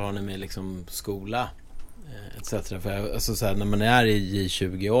samtal har ni med liksom skola etc? För alltså så här, när man är i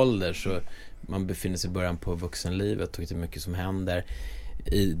J20-ålder, så man befinner sig i början på vuxenlivet och det är mycket som händer.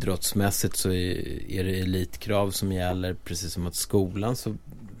 Idrottsmässigt så är det elitkrav som gäller, precis som att skolan, så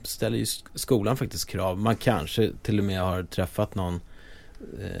ställer ju skolan faktiskt krav. Man kanske till och med har träffat någon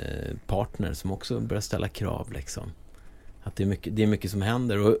partner som också börjar ställa krav liksom. Att det är mycket som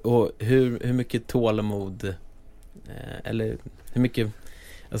händer, och hur mycket tålamod eller hur mycket,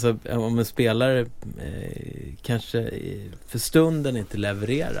 alltså om en spelare kanske för stunden inte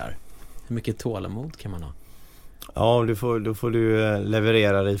levererar, hur mycket tålamod kan man ha? Ja, då får du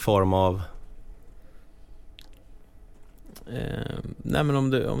leverera i form av nej, men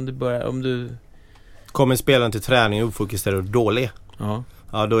om du kommer spelaren till träning ofokuserad och dålig,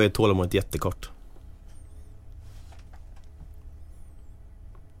 ja, då är tålamodet jättekort.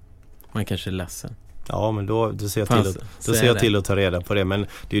 Man kanske är ledsen. Ja, men då ser jag till att ta reda på det. Men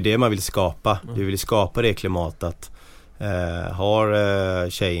det är ju det man vill skapa. Du vill skapa det klimatet. Har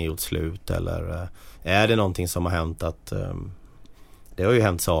tjejen gjort slut, eller är det någonting som har hänt, att det har ju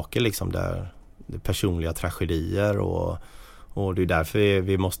hänt saker liksom, där det är personliga tragedier, och det är därför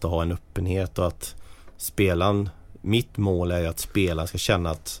vi måste ha en öppenhet, och att spelaren, mitt mål är ju att spelaren ska känna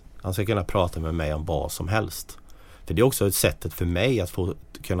att han ska kunna prata med mig om vad som helst. För det är också ett sättet för mig att få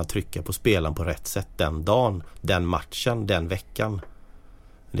kunna trycka på spelaren på rätt sätt den dagen, den matchen, den veckan.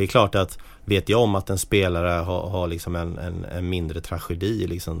 Det är klart att vet jag om att en spelare har liksom en mindre tragedi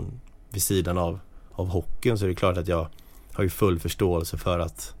liksom vid sidan av hockeyn, så är det klart att jag har ju full förståelse för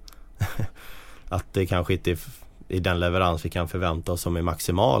att det kanske inte är den leverans vi kan förvänta oss som är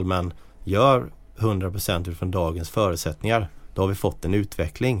maximal, men gör 100% utifrån dagens förutsättningar, då har vi fått en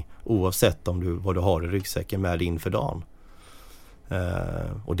utveckling oavsett vad du har i ryggsäcken med inför dagen.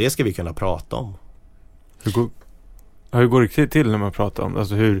 Och det ska vi kunna prata om. Hur går det till när man pratar om det?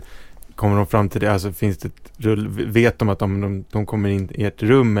 Alltså hur kommer de fram till det? Alltså finns det vet de att de kommer in i ett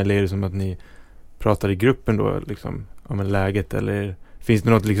rum, eller är det som att ni pratar i gruppen då liksom om läget, eller finns det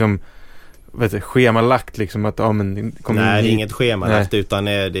något liksom schemalagt liksom att Nej, det är inget schemalagt, utan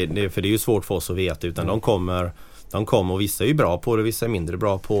för det är ju svårt för oss att veta, utan de kommer och vissa är ju bra på det, vissa är mindre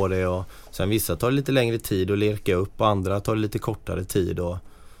bra på det, och sen vissa tar det lite längre tid att lirka upp och andra tar det lite kortare tid, och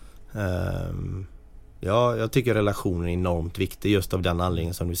jag tycker relationen är enormt viktig just av den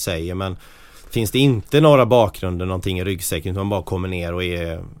anledningen som du säger. Men finns det inte några bakgrunder, någonting i ryggsäcken, utan man bara kommer ner och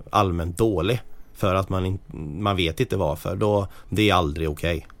är allmänt dålig för att man vet inte varför, då det är aldrig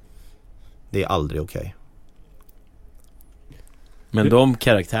okej. Det är aldrig okej. Men de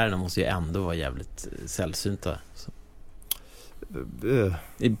karaktärerna måste ju ändå vara jävligt sällsynta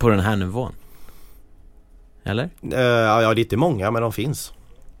på den här nivån. Eller? Ja, det är inte många, men de finns.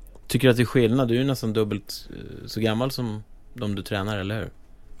 Tycker du att det är skillnad? Du är ju nästan dubbelt så gammal som de du tränar, eller hur?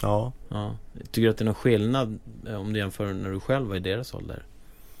 Ja. Tycker du att det är någon skillnad om du jämför när du själv var i deras ålder?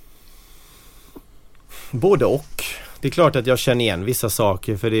 Både och. Det är klart att jag känner igen vissa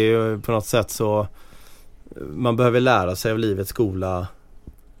saker, för det är ju på något sätt så man behöver lära sig av livets skola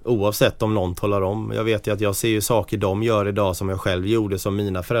oavsett om någon talar om. Jag vet ju att jag ser ju saker de gör idag som jag själv gjorde, som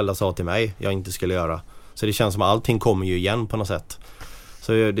mina föräldrar sa till mig jag inte skulle göra. Så det känns som att allting kommer ju igen på något sätt.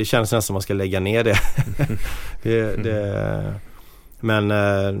 Så det känns nästan som man ska lägga ner det.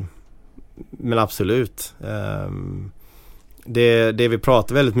 Men absolut. Det vi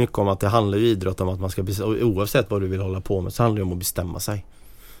pratar väldigt mycket om, att det handlar ju idrott om att man ska oavsett vad du vill hålla på med, så handlar det om att bestämma sig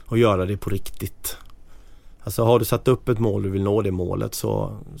och göra det på riktigt. Alltså har du satt upp ett mål, du vill nå det målet,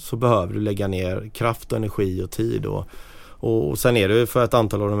 så behöver du lägga ner kraft och energi och tid, och sen är det för ett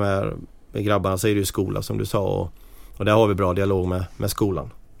antal av de här grabbarna så är det ju skola som du sa, och där har vi bra dialog med skolan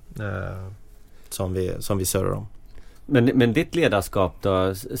som vi surrar om. Men ditt ledarskap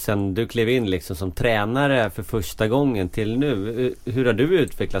då, sen du klev in liksom som tränare för första gången till nu, hur har du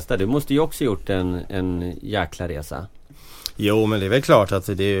utvecklats där? Du måste ju också gjort en jäkla resa. Jo, men det är väl klart att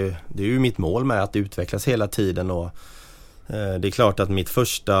det är ju mitt mål med att utvecklas hela tiden, och det är klart att mitt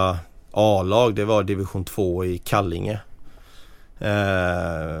första A-lag, det var division 2 i Kallinge.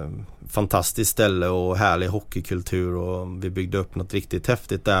 Fantastiskt ställe och härlig hockeykultur, och vi byggde upp något riktigt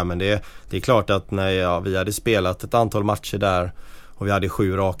häftigt där. Men det är klart att när vi hade spelat ett antal matcher där och vi hade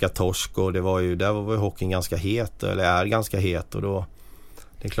 7 raka torsk, och där var ju hockeyn ganska het, eller är ganska het, och då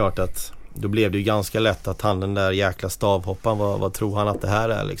det är klart att då blev det ju ganska lätt att han, den där jäkla stavhoppan, vad tror han att det här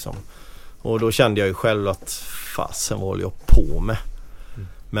är liksom. Och då kände jag ju själv att fasen, vad håller jag på med?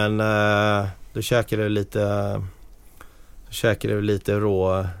 Men då käkade det lite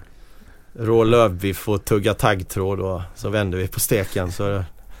rå lövbiff och tugga taggtråd, och så vände vi på steken, så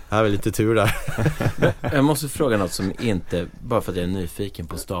här är lite tur där. Jag måste fråga något som inte, bara för att jag är nyfiken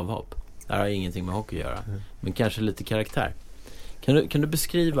på stavhopp. Det här har ingenting med hockey att göra, men kanske lite karaktär. Kan du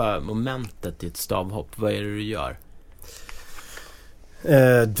beskriva momentet i ett stavhopp? Vad är det du gör?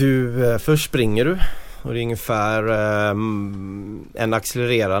 Först springer du, och det är ungefär en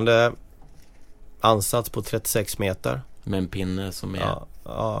accelererande ansats på 36 meter. Med en pinne som är...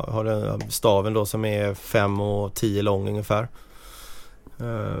 Ja, har du staven då som är 5 och 10 lång ungefär.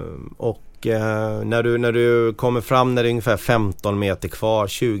 Och när du kommer fram, när det är ungefär 15 meter kvar,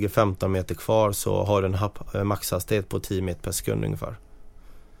 20-15 meter kvar, så har du en maxhastighet på 10 meter per sekund ungefär.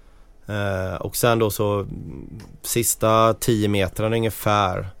 Och sen då så sista 10 metrarna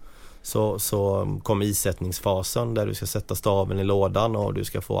ungefär så kommer isättningsfasen, där du ska sätta staven i lådan och du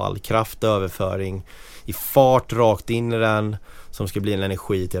ska få all kraftöverföring i fart rakt in i den, som ska bli en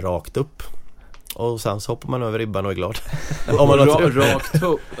energi till rakt upp. Och sen så hoppar man över ribban och är glad. Rakt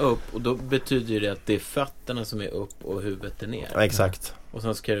upp, och då betyder det att det är fötterna som är upp och huvudet är ner. Ja, exakt. Och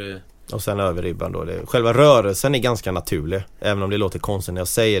sen ska du... Och sen över ribban då. Själva rörelsen är ganska naturlig. Även om det låter konstigt när jag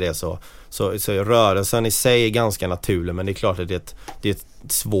säger det, så är rörelsen i sig är ganska naturlig. Men det är klart att det är ett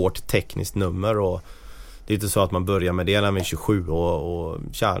svårt tekniskt nummer, och det är inte så att man börjar med det när man är 27 och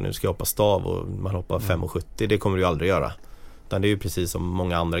tja, nu ska jag hoppa stav och man hoppar 5,70. Det kommer du ju aldrig göra. Utan det är ju precis som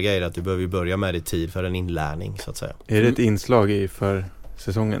många andra grejer, att du behöver ju börja med det i tid för en inlärning, så att säga. Är det ett inslag i för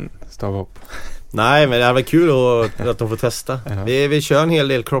säsongen stavhopp? Nej, men det är väl kul att de får testa. Vi kör en hel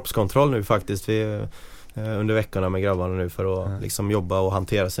del kroppskontroll nu faktiskt. Vi under veckorna med grabbarna nu för att liksom jobba och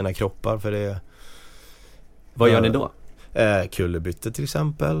hantera sina kroppar, för det. Vad gör ni då? Kullerbytte till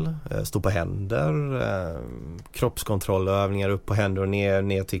exempel, stå på händer, kroppskontrollövningar upp på händer och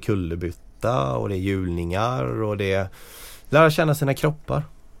ner till kullerbytta, och det är hjulningar, och det är lära känna sina kroppar.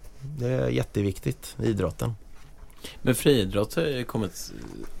 Det är jätteviktigt i idrotten. Men friidrott har ju kommit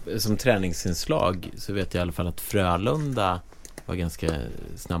som träningsinslag, så vet jag i alla fall att Frölunda var ganska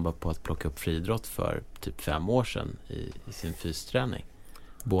snabba på att plocka upp friidrott för typ 5 år sedan i sin fysträning.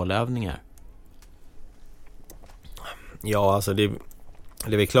 Bålövningar. Ja, alltså det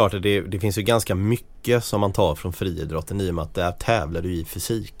är väl klart att det finns ju ganska mycket som man tar från friidrotten, i och med att där tävlar du i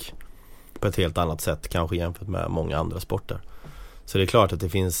fysik på ett helt annat sätt kanske jämfört med många andra sporter. Så det är klart att det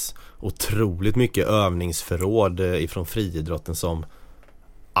finns otroligt mycket övningsförråd ifrån friidrotten som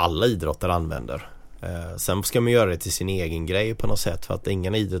alla idrotter använder. Sen ska man göra det till sin egen grej på något sätt, för att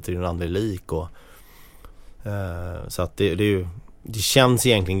ingen idrott är den andra lik. Så att det känns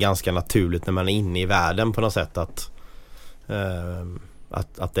egentligen ganska naturligt när man är inne i världen på något sätt att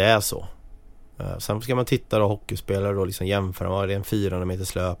det är så. Sen ska man titta då hockeyspelare och liksom jämföra, vad är det, en 400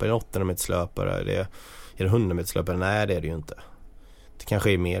 meters löpare, en 800 meters löpare, är det 100 meters löpare? Nej, det är det ju inte. Det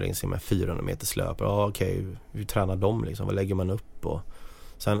kanske är mer liksom med 400 meters löpare. Ja, okej, hur tränar de liksom? Vad lägger man upp? Och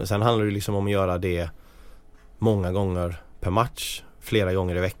sen handlar det liksom om att göra det många gånger per match, flera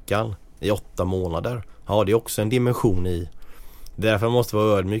gånger i veckan, i 8 månader. Ja, det är också en dimension i. Därför måste man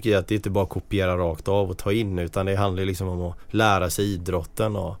vara ödmjuk i att det inte bara kopiera rakt av och ta in, utan det handlar liksom om att lära sig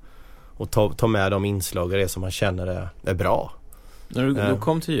idrotten och ta med de inslag det som man känner är bra. När du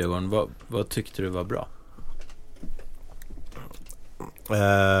kom till Djurgården, vad tyckte du var bra?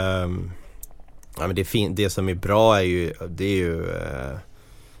 Ja, men det som är bra är ju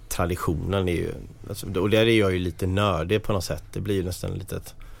traditionen är ju, alltså, och där är jag ju lite nördig på något sätt. Det blir ju nästan lite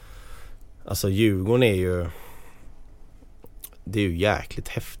alltså Djurgården är ju, det är ju jäkligt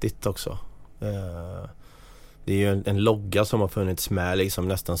häftigt också. Det är ju en logga som har funnits med liksom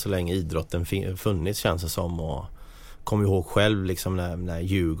nästan så länge idrotten funnits, känns det som. Och kom ihåg själv liksom när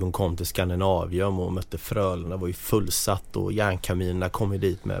Djurgården kom till Skandinavium och mötte Frölunda, var ju fullsatt och järnkaminerna kom ju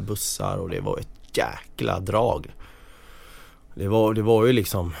dit med bussar och det var ett jäkla drag. Det var ju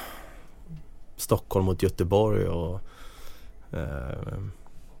liksom Stockholm mot Göteborg och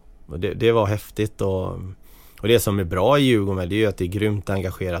det var häftigt. Och det som är bra i Djurgården, det är ju att det är grymt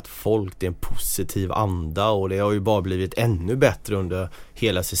engagerat folk, det är en positiv anda, och det har ju bara blivit ännu bättre under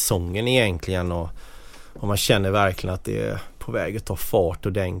hela säsongen egentligen, och man känner verkligen att det är på väg att ta fart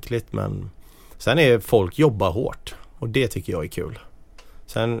ordentligt. Men sen är folk jobbar hårt, och det tycker jag är kul.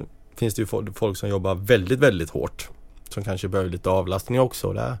 Sen finns det ju folk som jobbar väldigt, väldigt hårt, som kanske behöver lite avlastning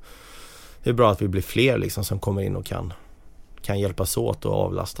också. Det är bra att vi blir fler liksom som kommer in och kan hjälpas åt och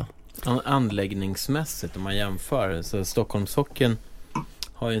avlasta. Anläggningsmässigt, om man jämför, så Stockholmshockeyn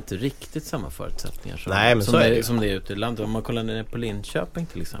har ju inte riktigt samma förutsättningar som det är ute i landet. Om man kollar ner på Linköping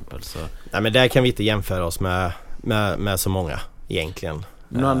till exempel, så... Nej, men där kan vi inte jämföra oss med så många egentligen.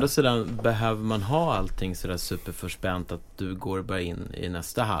 Men å andra sidan, behöver man ha allting sådär superförspänt att du går bara in i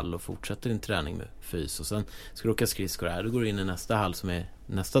nästa hall och fortsätter din träning med fys, och sen ska du åka skridskor här, du går in i nästa hall som är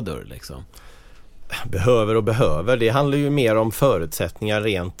nästa dörr liksom? Behöver. Det handlar ju mer om förutsättningar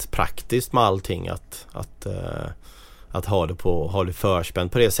rent praktiskt med allting, att ha det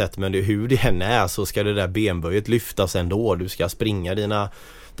förspänt på det sättet. Men hur det än är, så ska det där benböjet lyftas ändå. Du ska springa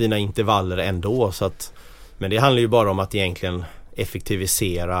dina intervaller ändå, så att, men det handlar ju bara om att egentligen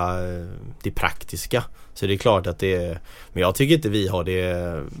effektivisera det praktiska. Så det är klart att men jag tycker inte vi har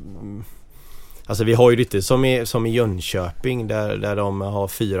det. Alltså vi har ju lite som i Jönköping där de har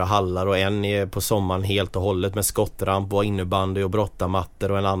 4 hallar, och en är på sommaren helt och hållet med skottramp och innebandy och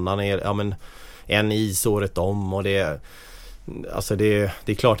brottamattor, och en annan är en is året om, och det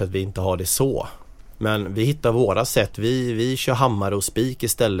är klart att vi inte har det så. Men vi hittar våra sätt. Vi kör hammare och spik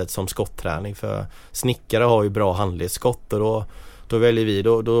istället som skottträning, för snickare har ju bra handledsskott, och då väljer vi,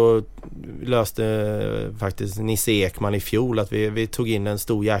 då löste faktiskt Nisse Ekman i fjol att vi tog in en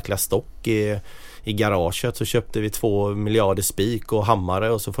stor jäkla stock i garaget, så köpte vi 2 miljarder spik och hammare,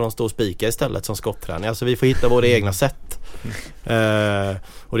 och så får de stå och spika istället som skottträning. Alltså vi får hitta våra egna sätt.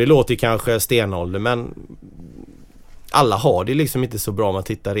 Och det låter kanske stenålder, men alla har det liksom inte så bra om man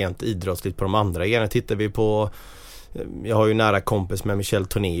tittar rent idrottsligt på de andra grejerna. Tittar vi på, jag har ju nära kompis med Michel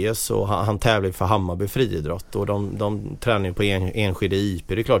Tornéus, och han tävlar för Hammarby friidrott, och de tränar ju på Enskede IP.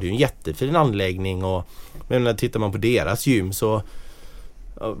 Det är klart, det är ju en jättefin anläggning, men när tittar man på deras gym, så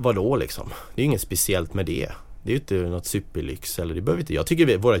vadå liksom? Det är ju inget speciellt med det. Det är ju inte något superlyx, eller det behöver inte. Jag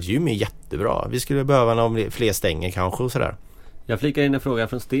tycker våra gym är jättebra. Vi skulle behöva några fler stänger kanske och sådär. Jag flikar in en fråga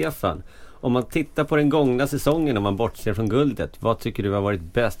från Stefan. Om man tittar på den gångna säsongen, om man bortser från guldet, vad tycker du har varit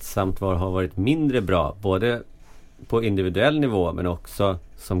bäst samt vad har varit mindre bra? Både på individuell nivå men också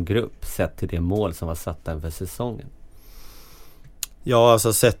som grupp, sett till det mål som var satta inför säsongen. Ja,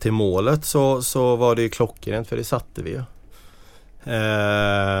 alltså sett till målet så var det ju klockrent, för det satte vi ju.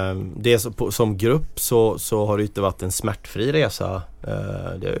 Det som grupp så har det inte varit en smärtfri resa.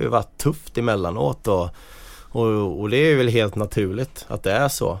 Det har ju varit tufft emellanåt och det är väl helt naturligt att det är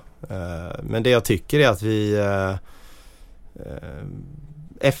så. Men det jag tycker är att vi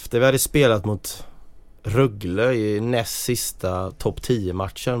efter vi hade spelat mot Rögle i näst sista topp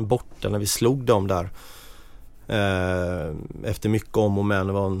 10-matchen borta när vi slog dem där, efter mycket om och men,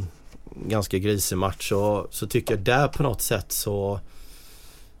 det var en ganska grisig match, så tycker jag där på något sätt så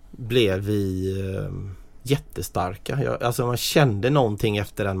blev vi jättestarka. Alltså man kände någonting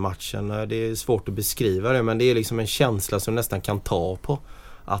efter den matchen. Det är svårt att beskriva det, men det är liksom en känsla som nästan kan ta på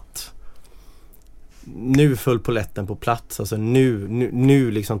att nu föll polletten på plats. Alltså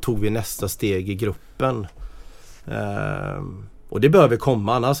nu liksom tog vi nästa steg i gruppen. Och det behöver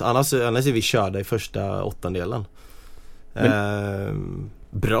komma, annars är vi körda i första åttondelen.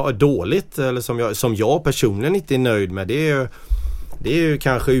 Bra, dåligt, eller som jag personligen inte är nöjd med, det är ju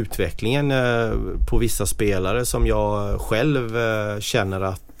kanske utvecklingen på vissa spelare som jag själv känner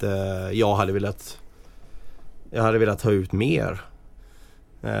att jag hade velat ha ut mer.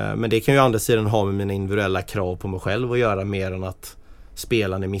 Men det kan ju andra sidan ha med mina individuella krav på mig själv att göra, mer än att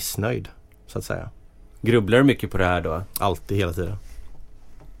spelaren är missnöjd, så att säga. Grubblar du mycket på det här då? Alltid, hela tiden.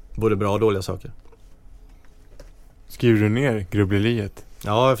 Både bra och dåliga saker. Skriver du ner grubbleriet?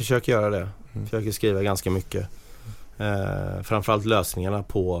 Ja, jag försöker göra det. Försöker skriva ganska mycket. Framförallt lösningarna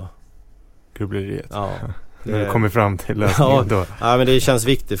på grubbleriet. Ja. Du kommer fram till lösningen då. Ja, men det känns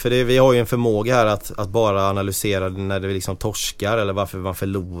viktigt, för vi har ju en förmåga här att bara analysera när det liksom torskar eller varför man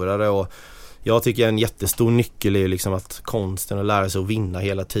förlorar det, och jag tycker en jättestor nyckel är liksom att konsten att lära sig att vinna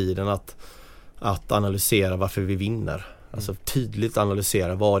hela tiden, att analysera varför vi vinner. Alltså tydligt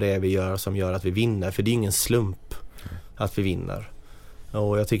analysera vad det är vi gör som gör att vi vinner, för det är ingen slump att vi vinner.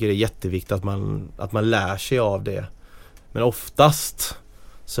 Och jag tycker det är jätteviktigt att man lär sig av det. Men oftast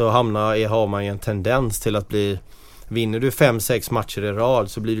så har man ju en tendens till att vinner du 5-6 matcher i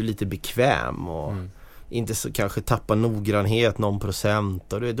rad så blir du lite bekväm och inte så kanske tappa noggrannhet någon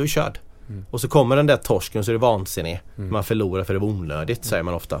procent, och då är du körd. Och så kommer den där torsken och så är det vansinnig. Man förlorar för det var onödigt, säger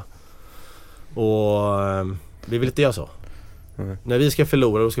man ofta. Och vi vill inte göra så. När vi ska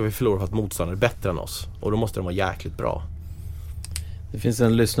förlora, då ska vi förlora för att motståndare är bättre än oss, och då måste de vara jäkligt bra. Det finns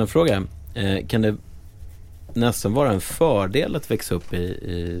en lyssnarfråga. Kan det nästan vara en fördel att växa upp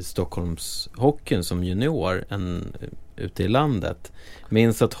i Stockholms hockeyn som junior än ute i landet?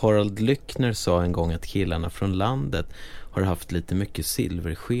 Minns att Harald Lyckner sa en gång att killarna från landet har haft lite mycket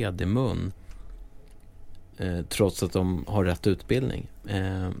silversked i mun, trots att de har rätt utbildning,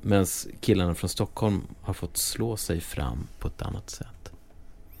 medan killarna från Stockholm har fått slå sig fram på ett annat sätt.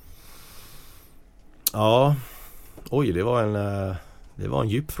 Ja, oj, det var en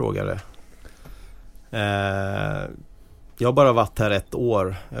djup fråga det. Jag har bara varit här 1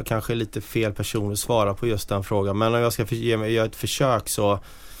 år. Jag kanske är lite fel person att svara på just den frågan, men om jag ska göra ett försök så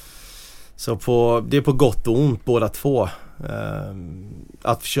det är på gott och ont båda två.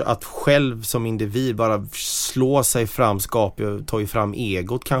 Att själv som individ bara slå sig fram, tar ju fram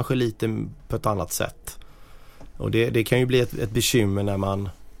egot kanske lite på ett annat sätt. Och det kan ju bli ett bekymmer när man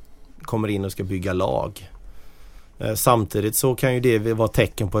kommer in och ska bygga lag. Samtidigt så kan ju det vara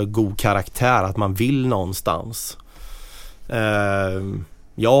tecken på en god karaktär, att man vill någonstans.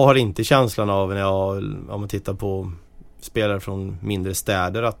 Jag har inte känslan av, om man tittar på spelare från mindre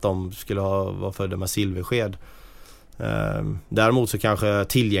städer, att de skulle vara födda med silversked. Däremot så kanske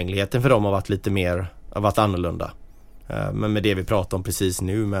tillgängligheten för dem har varit annorlunda. Men med det vi pratar om precis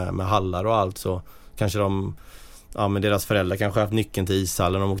nu med hallar och allt, så kanske men deras föräldrar kanske har haft nyckeln till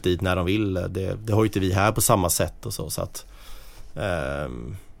ishallen och de åkt dit när de vill. Det har ju inte vi här på samma sätt och så att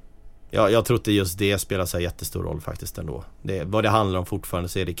jag tror att just det spelar sig jättestor roll faktiskt ändå. Vad det handlar om fortfarande,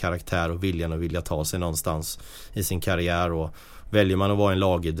 så är det karaktär och viljan att vilja ta sig någonstans i sin karriär, och väljer man att vara en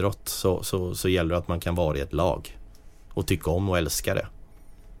lagidrott så gäller det att man kan vara i ett lag och tycka om och älska det.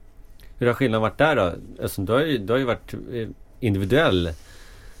 Hur har skillnaden varit där då? Alltså, du har ju varit individuell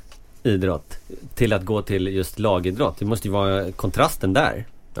idrott till att gå till just lagidrott. Det måste ju vara kontrasten där.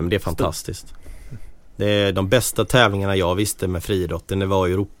 Ja, men det är fantastiskt. Det är de bästa tävlingarna jag visste med friidrotten. Det var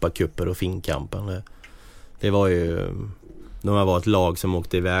ju Europacuper och Finnkampen. Det var ju när man var ett lag som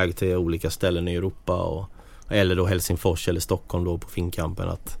åkte iväg till olika ställen i Europa, eller då Helsingfors eller Stockholm då på Finnkampen,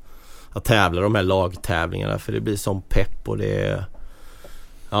 att tävla de här lagtävlingarna, för det blir som pepp, och det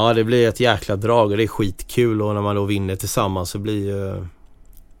blir ett jäkla drag och det är skitkul, och när man då vinner tillsammans så blir ju,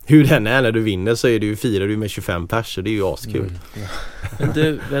 hur den är när du vinner, så är det ju, firar du med 25 pers, och det är ju askul. Men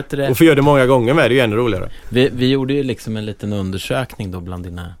du, vet du det? Och för göra det många gånger med, det är ju ännu roligare. Vi gjorde ju liksom en liten undersökning då bland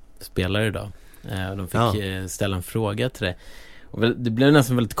dina spelare idag. De fick ställa en fråga till dig. Och det blev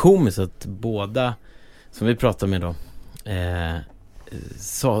nästan väldigt komiskt att båda som vi pratade med då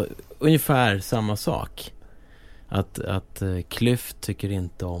sa ungefär samma sak. Att Klyft tycker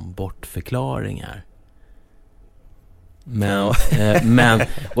inte om bortförklaringar. Men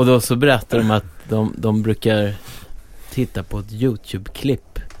och då så berättar de att de brukar titta på ett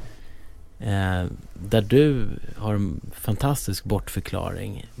YouTube-klipp där du har en fantastisk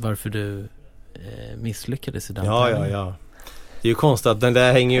bortförklaring varför du misslyckades i den. Ja. Det är ju konstigt att den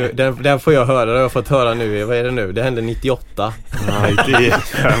där hänger ju, den får jag höra, det har jag fått höra nu, vad är det nu? Det hände 98. Nej, det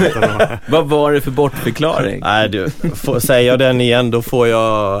är Vad var det för bortförklaring? Nej du, säger jag den igen då får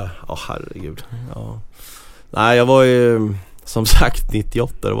jag, herregud. Ja. Nej, jag var ju som sagt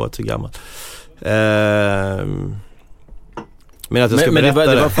 98, det var inte så gammal. Men att jag ska berätta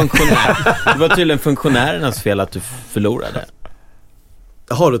det var det var tydligen funktionärernas fel att du förlorade.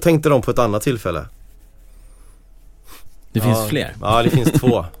 Jaha, då tänkte de på ett annat tillfälle. Det finns fler. Ja, det finns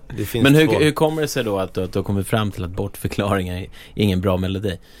två. Men hur kommer det sig då att du har kommit fram till att bortförklaringar är ingen bra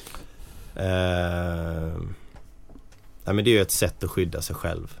melodi? Nej, men det är ju ett sätt att skydda sig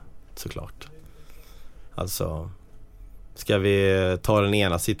själv, såklart. Alltså, ska vi ta den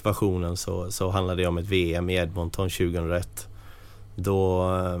ena situationen så handlar det om ett VM i Edmonton 2001.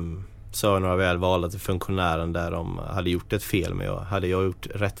 Då sa några välvalda till funktionären där de hade gjort ett fel med. Hade jag gjort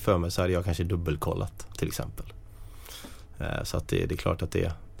rätt för mig så hade jag kanske dubbelkollat till exempel. Så att det är klart att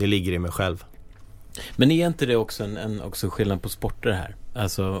det ligger i mig själv. Men är inte det också också skillnad på sporter här?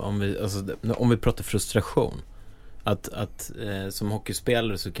 Alltså om vi pratar frustration. Att som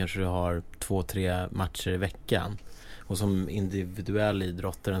hockeyspelare så kanske du har 2-3 matcher i veckan. Och som individuell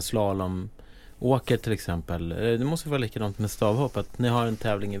idrottare, en slalom åker till exempel. Det måste vara likadant med stavhopp, att ni har en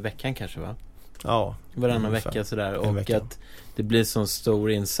tävling i veckan kanske, va? Ja. Varannan vecka sådär. Och vecka. Att det blir sån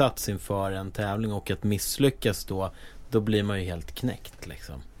stor insats inför en tävling och att misslyckas då blir man ju helt knäckt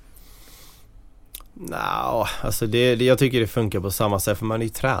liksom. Alltså jag tycker det funkar på samma sätt, för man är ju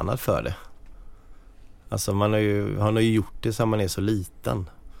tränad för det. Alltså han har ju gjort det sedan man är så liten.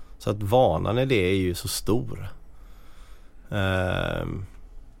 Så att vanan i det är ju så stor.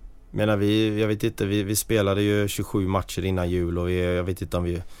 Menar vi spelade ju 27 matcher innan jul och jag vet inte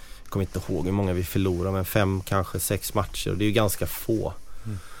om jag kommer inte ihåg hur många vi förlorade, men 5, kanske 6 matcher, och det är ju ganska få.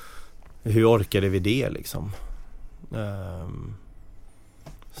 Hur orkade vi det liksom?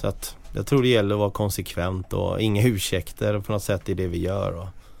 Så att jag tror det gäller att vara konsekvent och inga ursäkter på något sätt i det vi gör. Och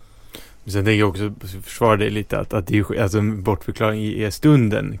sen tänker jag också försvara det lite att det är, alltså en bortförklaring i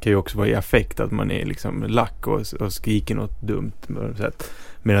stunden kan ju också vara i affekt, att man är liksom lack och skriker något dumt på något sätt.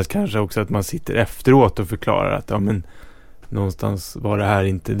 Medan kanske också att man sitter efteråt och förklarar att men någonstans var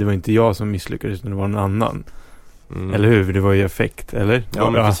det var inte jag som misslyckades utan det var någon annan. Eller hur? Det var ju affekt, eller? Ja,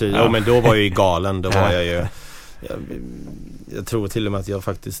 men precis. Ja, men då var jag ju galen. Då var jag ju... Jag tror till och med att jag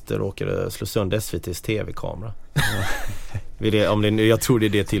faktiskt råkade slå sönder SVT:s tv-kamera. Jag tror det är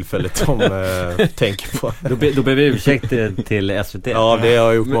det tillfället de tänker på. Då blev vi ursäkt till SVT. Ja, det har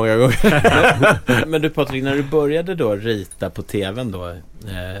jag gjort många gånger. Men du Patrik, när du började då rita på tvn då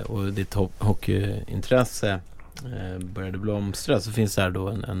och ditt hockeyintresse började blomstra, så finns det här då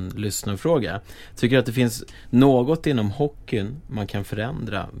en lyssnarfråga. Tycker du att det finns något inom hockeyn man kan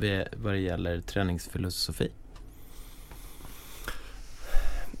förändra vad det gäller träningsfilosofi?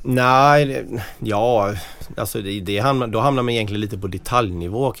 Nej, alltså då hamnar man egentligen lite på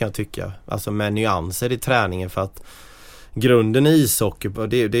detaljnivå, kan jag tycka. Alltså med nyanser i träningen, för att grunden i ishockey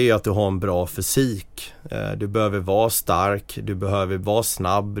det är ju att du har en bra fysik. Du behöver vara stark, du behöver vara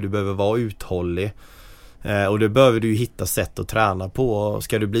snabb, du behöver vara uthållig. Och det behöver du ju hitta sätt att träna på.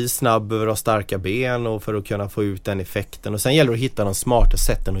 Ska du bli snabb behöver du ha starka ben och för att kunna få ut den effekten. Och sen gäller det att hitta de smarta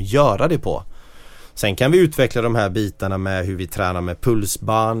sätten att göra det på. Sen kan vi utveckla de här bitarna med hur vi tränar med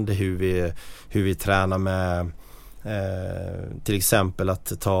pulsband, hur vi tränar med till exempel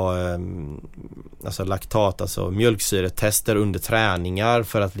att ta alltså laktat, alltså mjölksyretester under träningar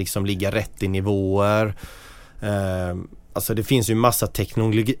för att liksom ligga rätt i nivåer. Alltså det finns ju massa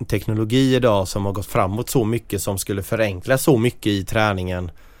teknologi idag som har gått framåt så mycket, som skulle förenkla så mycket i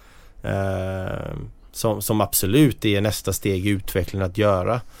träningen, som absolut är nästa steg i utvecklingen att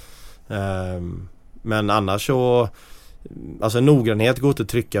göra. Men annars så, alltså noggrannhet går inte att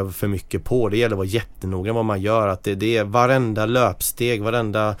trycka för mycket på. Det gäller att vara jättenoggrann vad man gör. Att det är varenda löpsteg,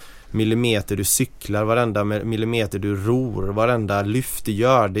 varenda millimeter du cyklar, varenda millimeter du ror, varenda lyft du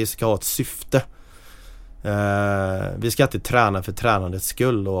gör, det ska ha ett syfte. Vi ska inte träna för tränandets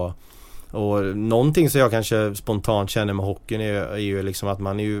skull. Och någonting som jag kanske spontant känner med hockeyn är ju liksom att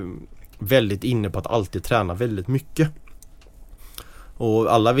man är ju väldigt inne på att alltid träna väldigt mycket.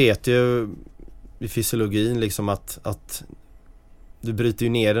 Och alla vet ju i fysiologin liksom att du bryter ju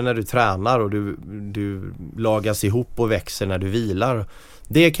ner det när du tränar och du lagas ihop och växer när du vilar.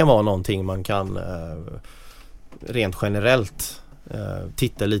 Det kan vara någonting man kan rent generellt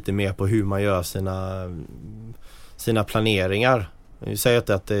titta lite mer på hur man gör sina planeringar. Jag säger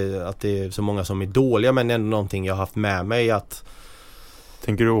inte att det är så många som är dåliga, men ändå någonting jag har haft med mig att...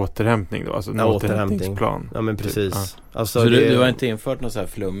 Tänker du återhämtning då? Alltså en återhämtningsplan? Ja, men precis. Ja. Alltså, så du har inte infört något så här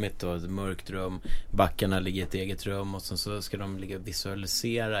flummigt och ett mörkt rum, backarna ligger i ett eget rum och sen så ska de ligga och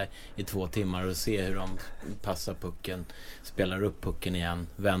visualisera i 2 timmar och se hur de passar pucken, spelar upp pucken igen,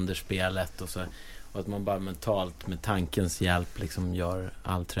 vänder spelet och att man bara mentalt med tankens hjälp liksom gör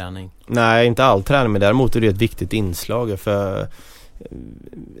all träning? Nej, inte all träning, men däremot är det ett viktigt inslag för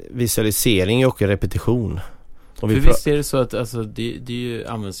visualisering och repetition. Och för visst är det så att alltså, det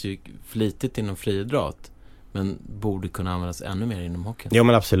används ju flitigt inom friidrott, men borde kunna användas ännu mer inom hockeyn? Ja,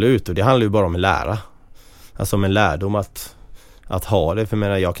 men absolut, och det handlar ju bara om att lära. Alltså om en lärdom att ha det.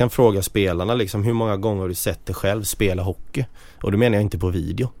 För jag kan fråga spelarna liksom, hur många gånger har du sett dig själv spela hockey? Och då menar jag inte på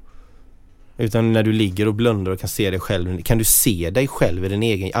video. Utan när du ligger och blundar och kan se dig själv. Kan du se dig själv i din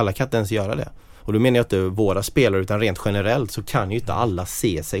egen... Alla kan inte ens göra det. Och då menar jag inte våra spelare, utan rent generellt så kan ju inte alla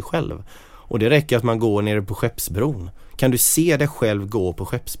se sig själv. Och det räcker att man går nere på Skeppsbron. Kan du se dig själv gå på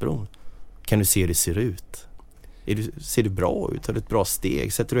Skeppsbron? Kan du se hur det ser ut? Ser du bra ut? Har du ett bra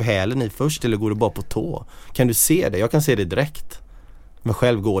steg? Sätter du hälen i först eller går du bara på tå? Kan du se det? Jag kan se det direkt. Men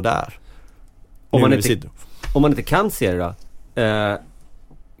själv går där. Om man inte kan se det då?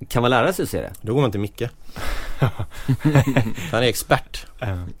 Kan man lära sig att se det? Då går man till Micke. Han är expert.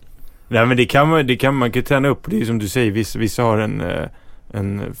 Nej, men det kan man kan träna upp. Det är som du säger, vissa har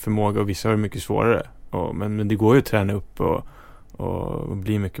en förmåga och vissa har det mycket svårare. Men det går ju att träna upp och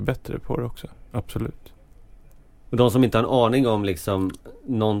bli mycket bättre på det också. Absolut. Och de som inte har en aning om liksom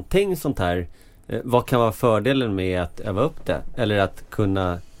någonting sånt här, vad kan vara fördelen med att öva upp det? Eller att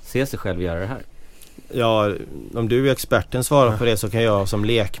kunna se sig själv göra det här? Ja, om du är experten svarar på det, så kan jag som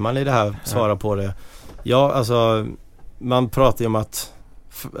lekman i det här svara på det. Ja, alltså man pratar ju om att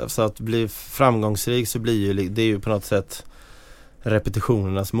så att bli framgångsrik, så blir ju det är ju på något sätt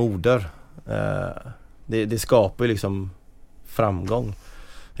repetitionernas moder. Det skapar ju liksom framgång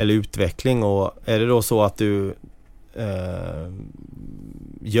eller utveckling. Och är det då så att du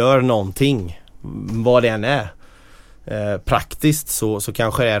gör någonting, vad det än är, praktiskt, så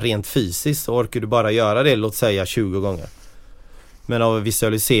kanske det är rent fysiskt, så orkar du bara göra det, låt säga 20 gånger. Men av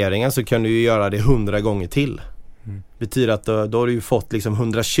visualiseringen så kan du ju göra det 100 gånger till. Betyder att då har du ju fått liksom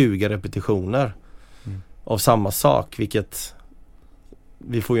 120 repetitioner av samma sak, vilket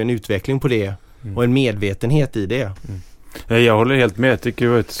vi får ju en utveckling på det och en medvetenhet i det. Jag håller helt med. Jag tycker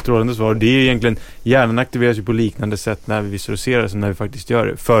det var ett strålande svar. Det är egentligen, hjärnan aktiveras ju på liknande sätt när vi visualiserar som när vi faktiskt gör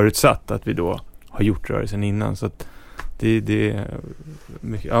det, förutsatt att vi då har gjort rörelsen innan. Så att det är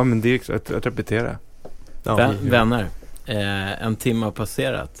mycket, ja, men det är att repetera. Ja, vänner, en timme har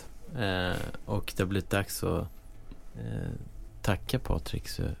passerat och det har blivit dags att tacka Patrik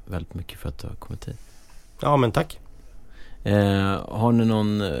så väldigt mycket för att du har kommit hit. Ja, men tack. Har ni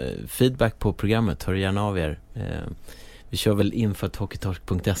någon feedback på programmet, hör gärna av er. Vi kör väl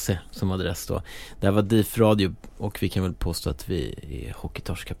info@hockeytorsk.se som adress då. Det här var DIF Radio och vi kan väl påstå att vi är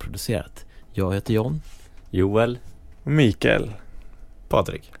Hockeytorsk har producerat. Jag heter John. Joel. Och Mikael.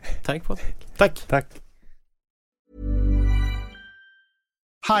 Patrik. Tack Patrik. Tack.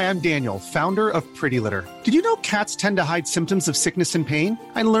 Hi, I'm Daniel, founder of Pretty Litter. Did you know cats tend to hide symptoms of sickness and pain?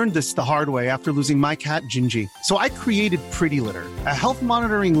 I learned this the hard way after losing my cat, Gingy. So I created Pretty Litter, a health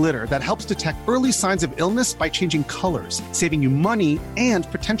monitoring litter that helps detect early signs of illness by changing colors, saving you money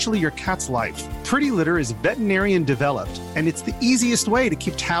and potentially your cat's life. Pretty Litter is veterinarian developed, and it's the easiest way to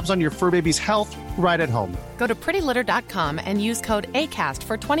keep tabs on your fur baby's health right at home. Go to prettylitter.com and use code ACAST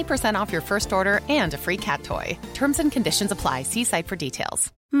for 20% off your first order and a free cat toy. Terms and conditions apply. See site for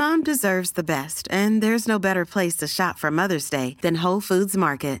details. Mom deserves the best, and there's no better place to shop for Mother's Day than Whole Foods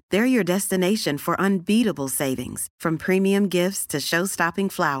Market. They're your destination for unbeatable savings, from premium gifts to show-stopping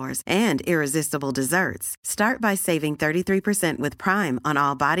flowers and irresistible desserts. Start by saving 33% with Prime on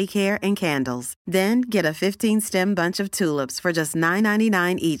all body care and candles. Then get a 15-stem bunch of tulips for just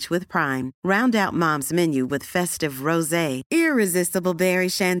 $9.99 each with Prime. Round out Mom's menu with festive rosé, irresistible berry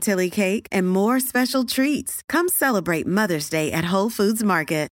chantilly cake, and more special treats. Come celebrate Mother's Day at Whole Foods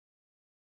Market.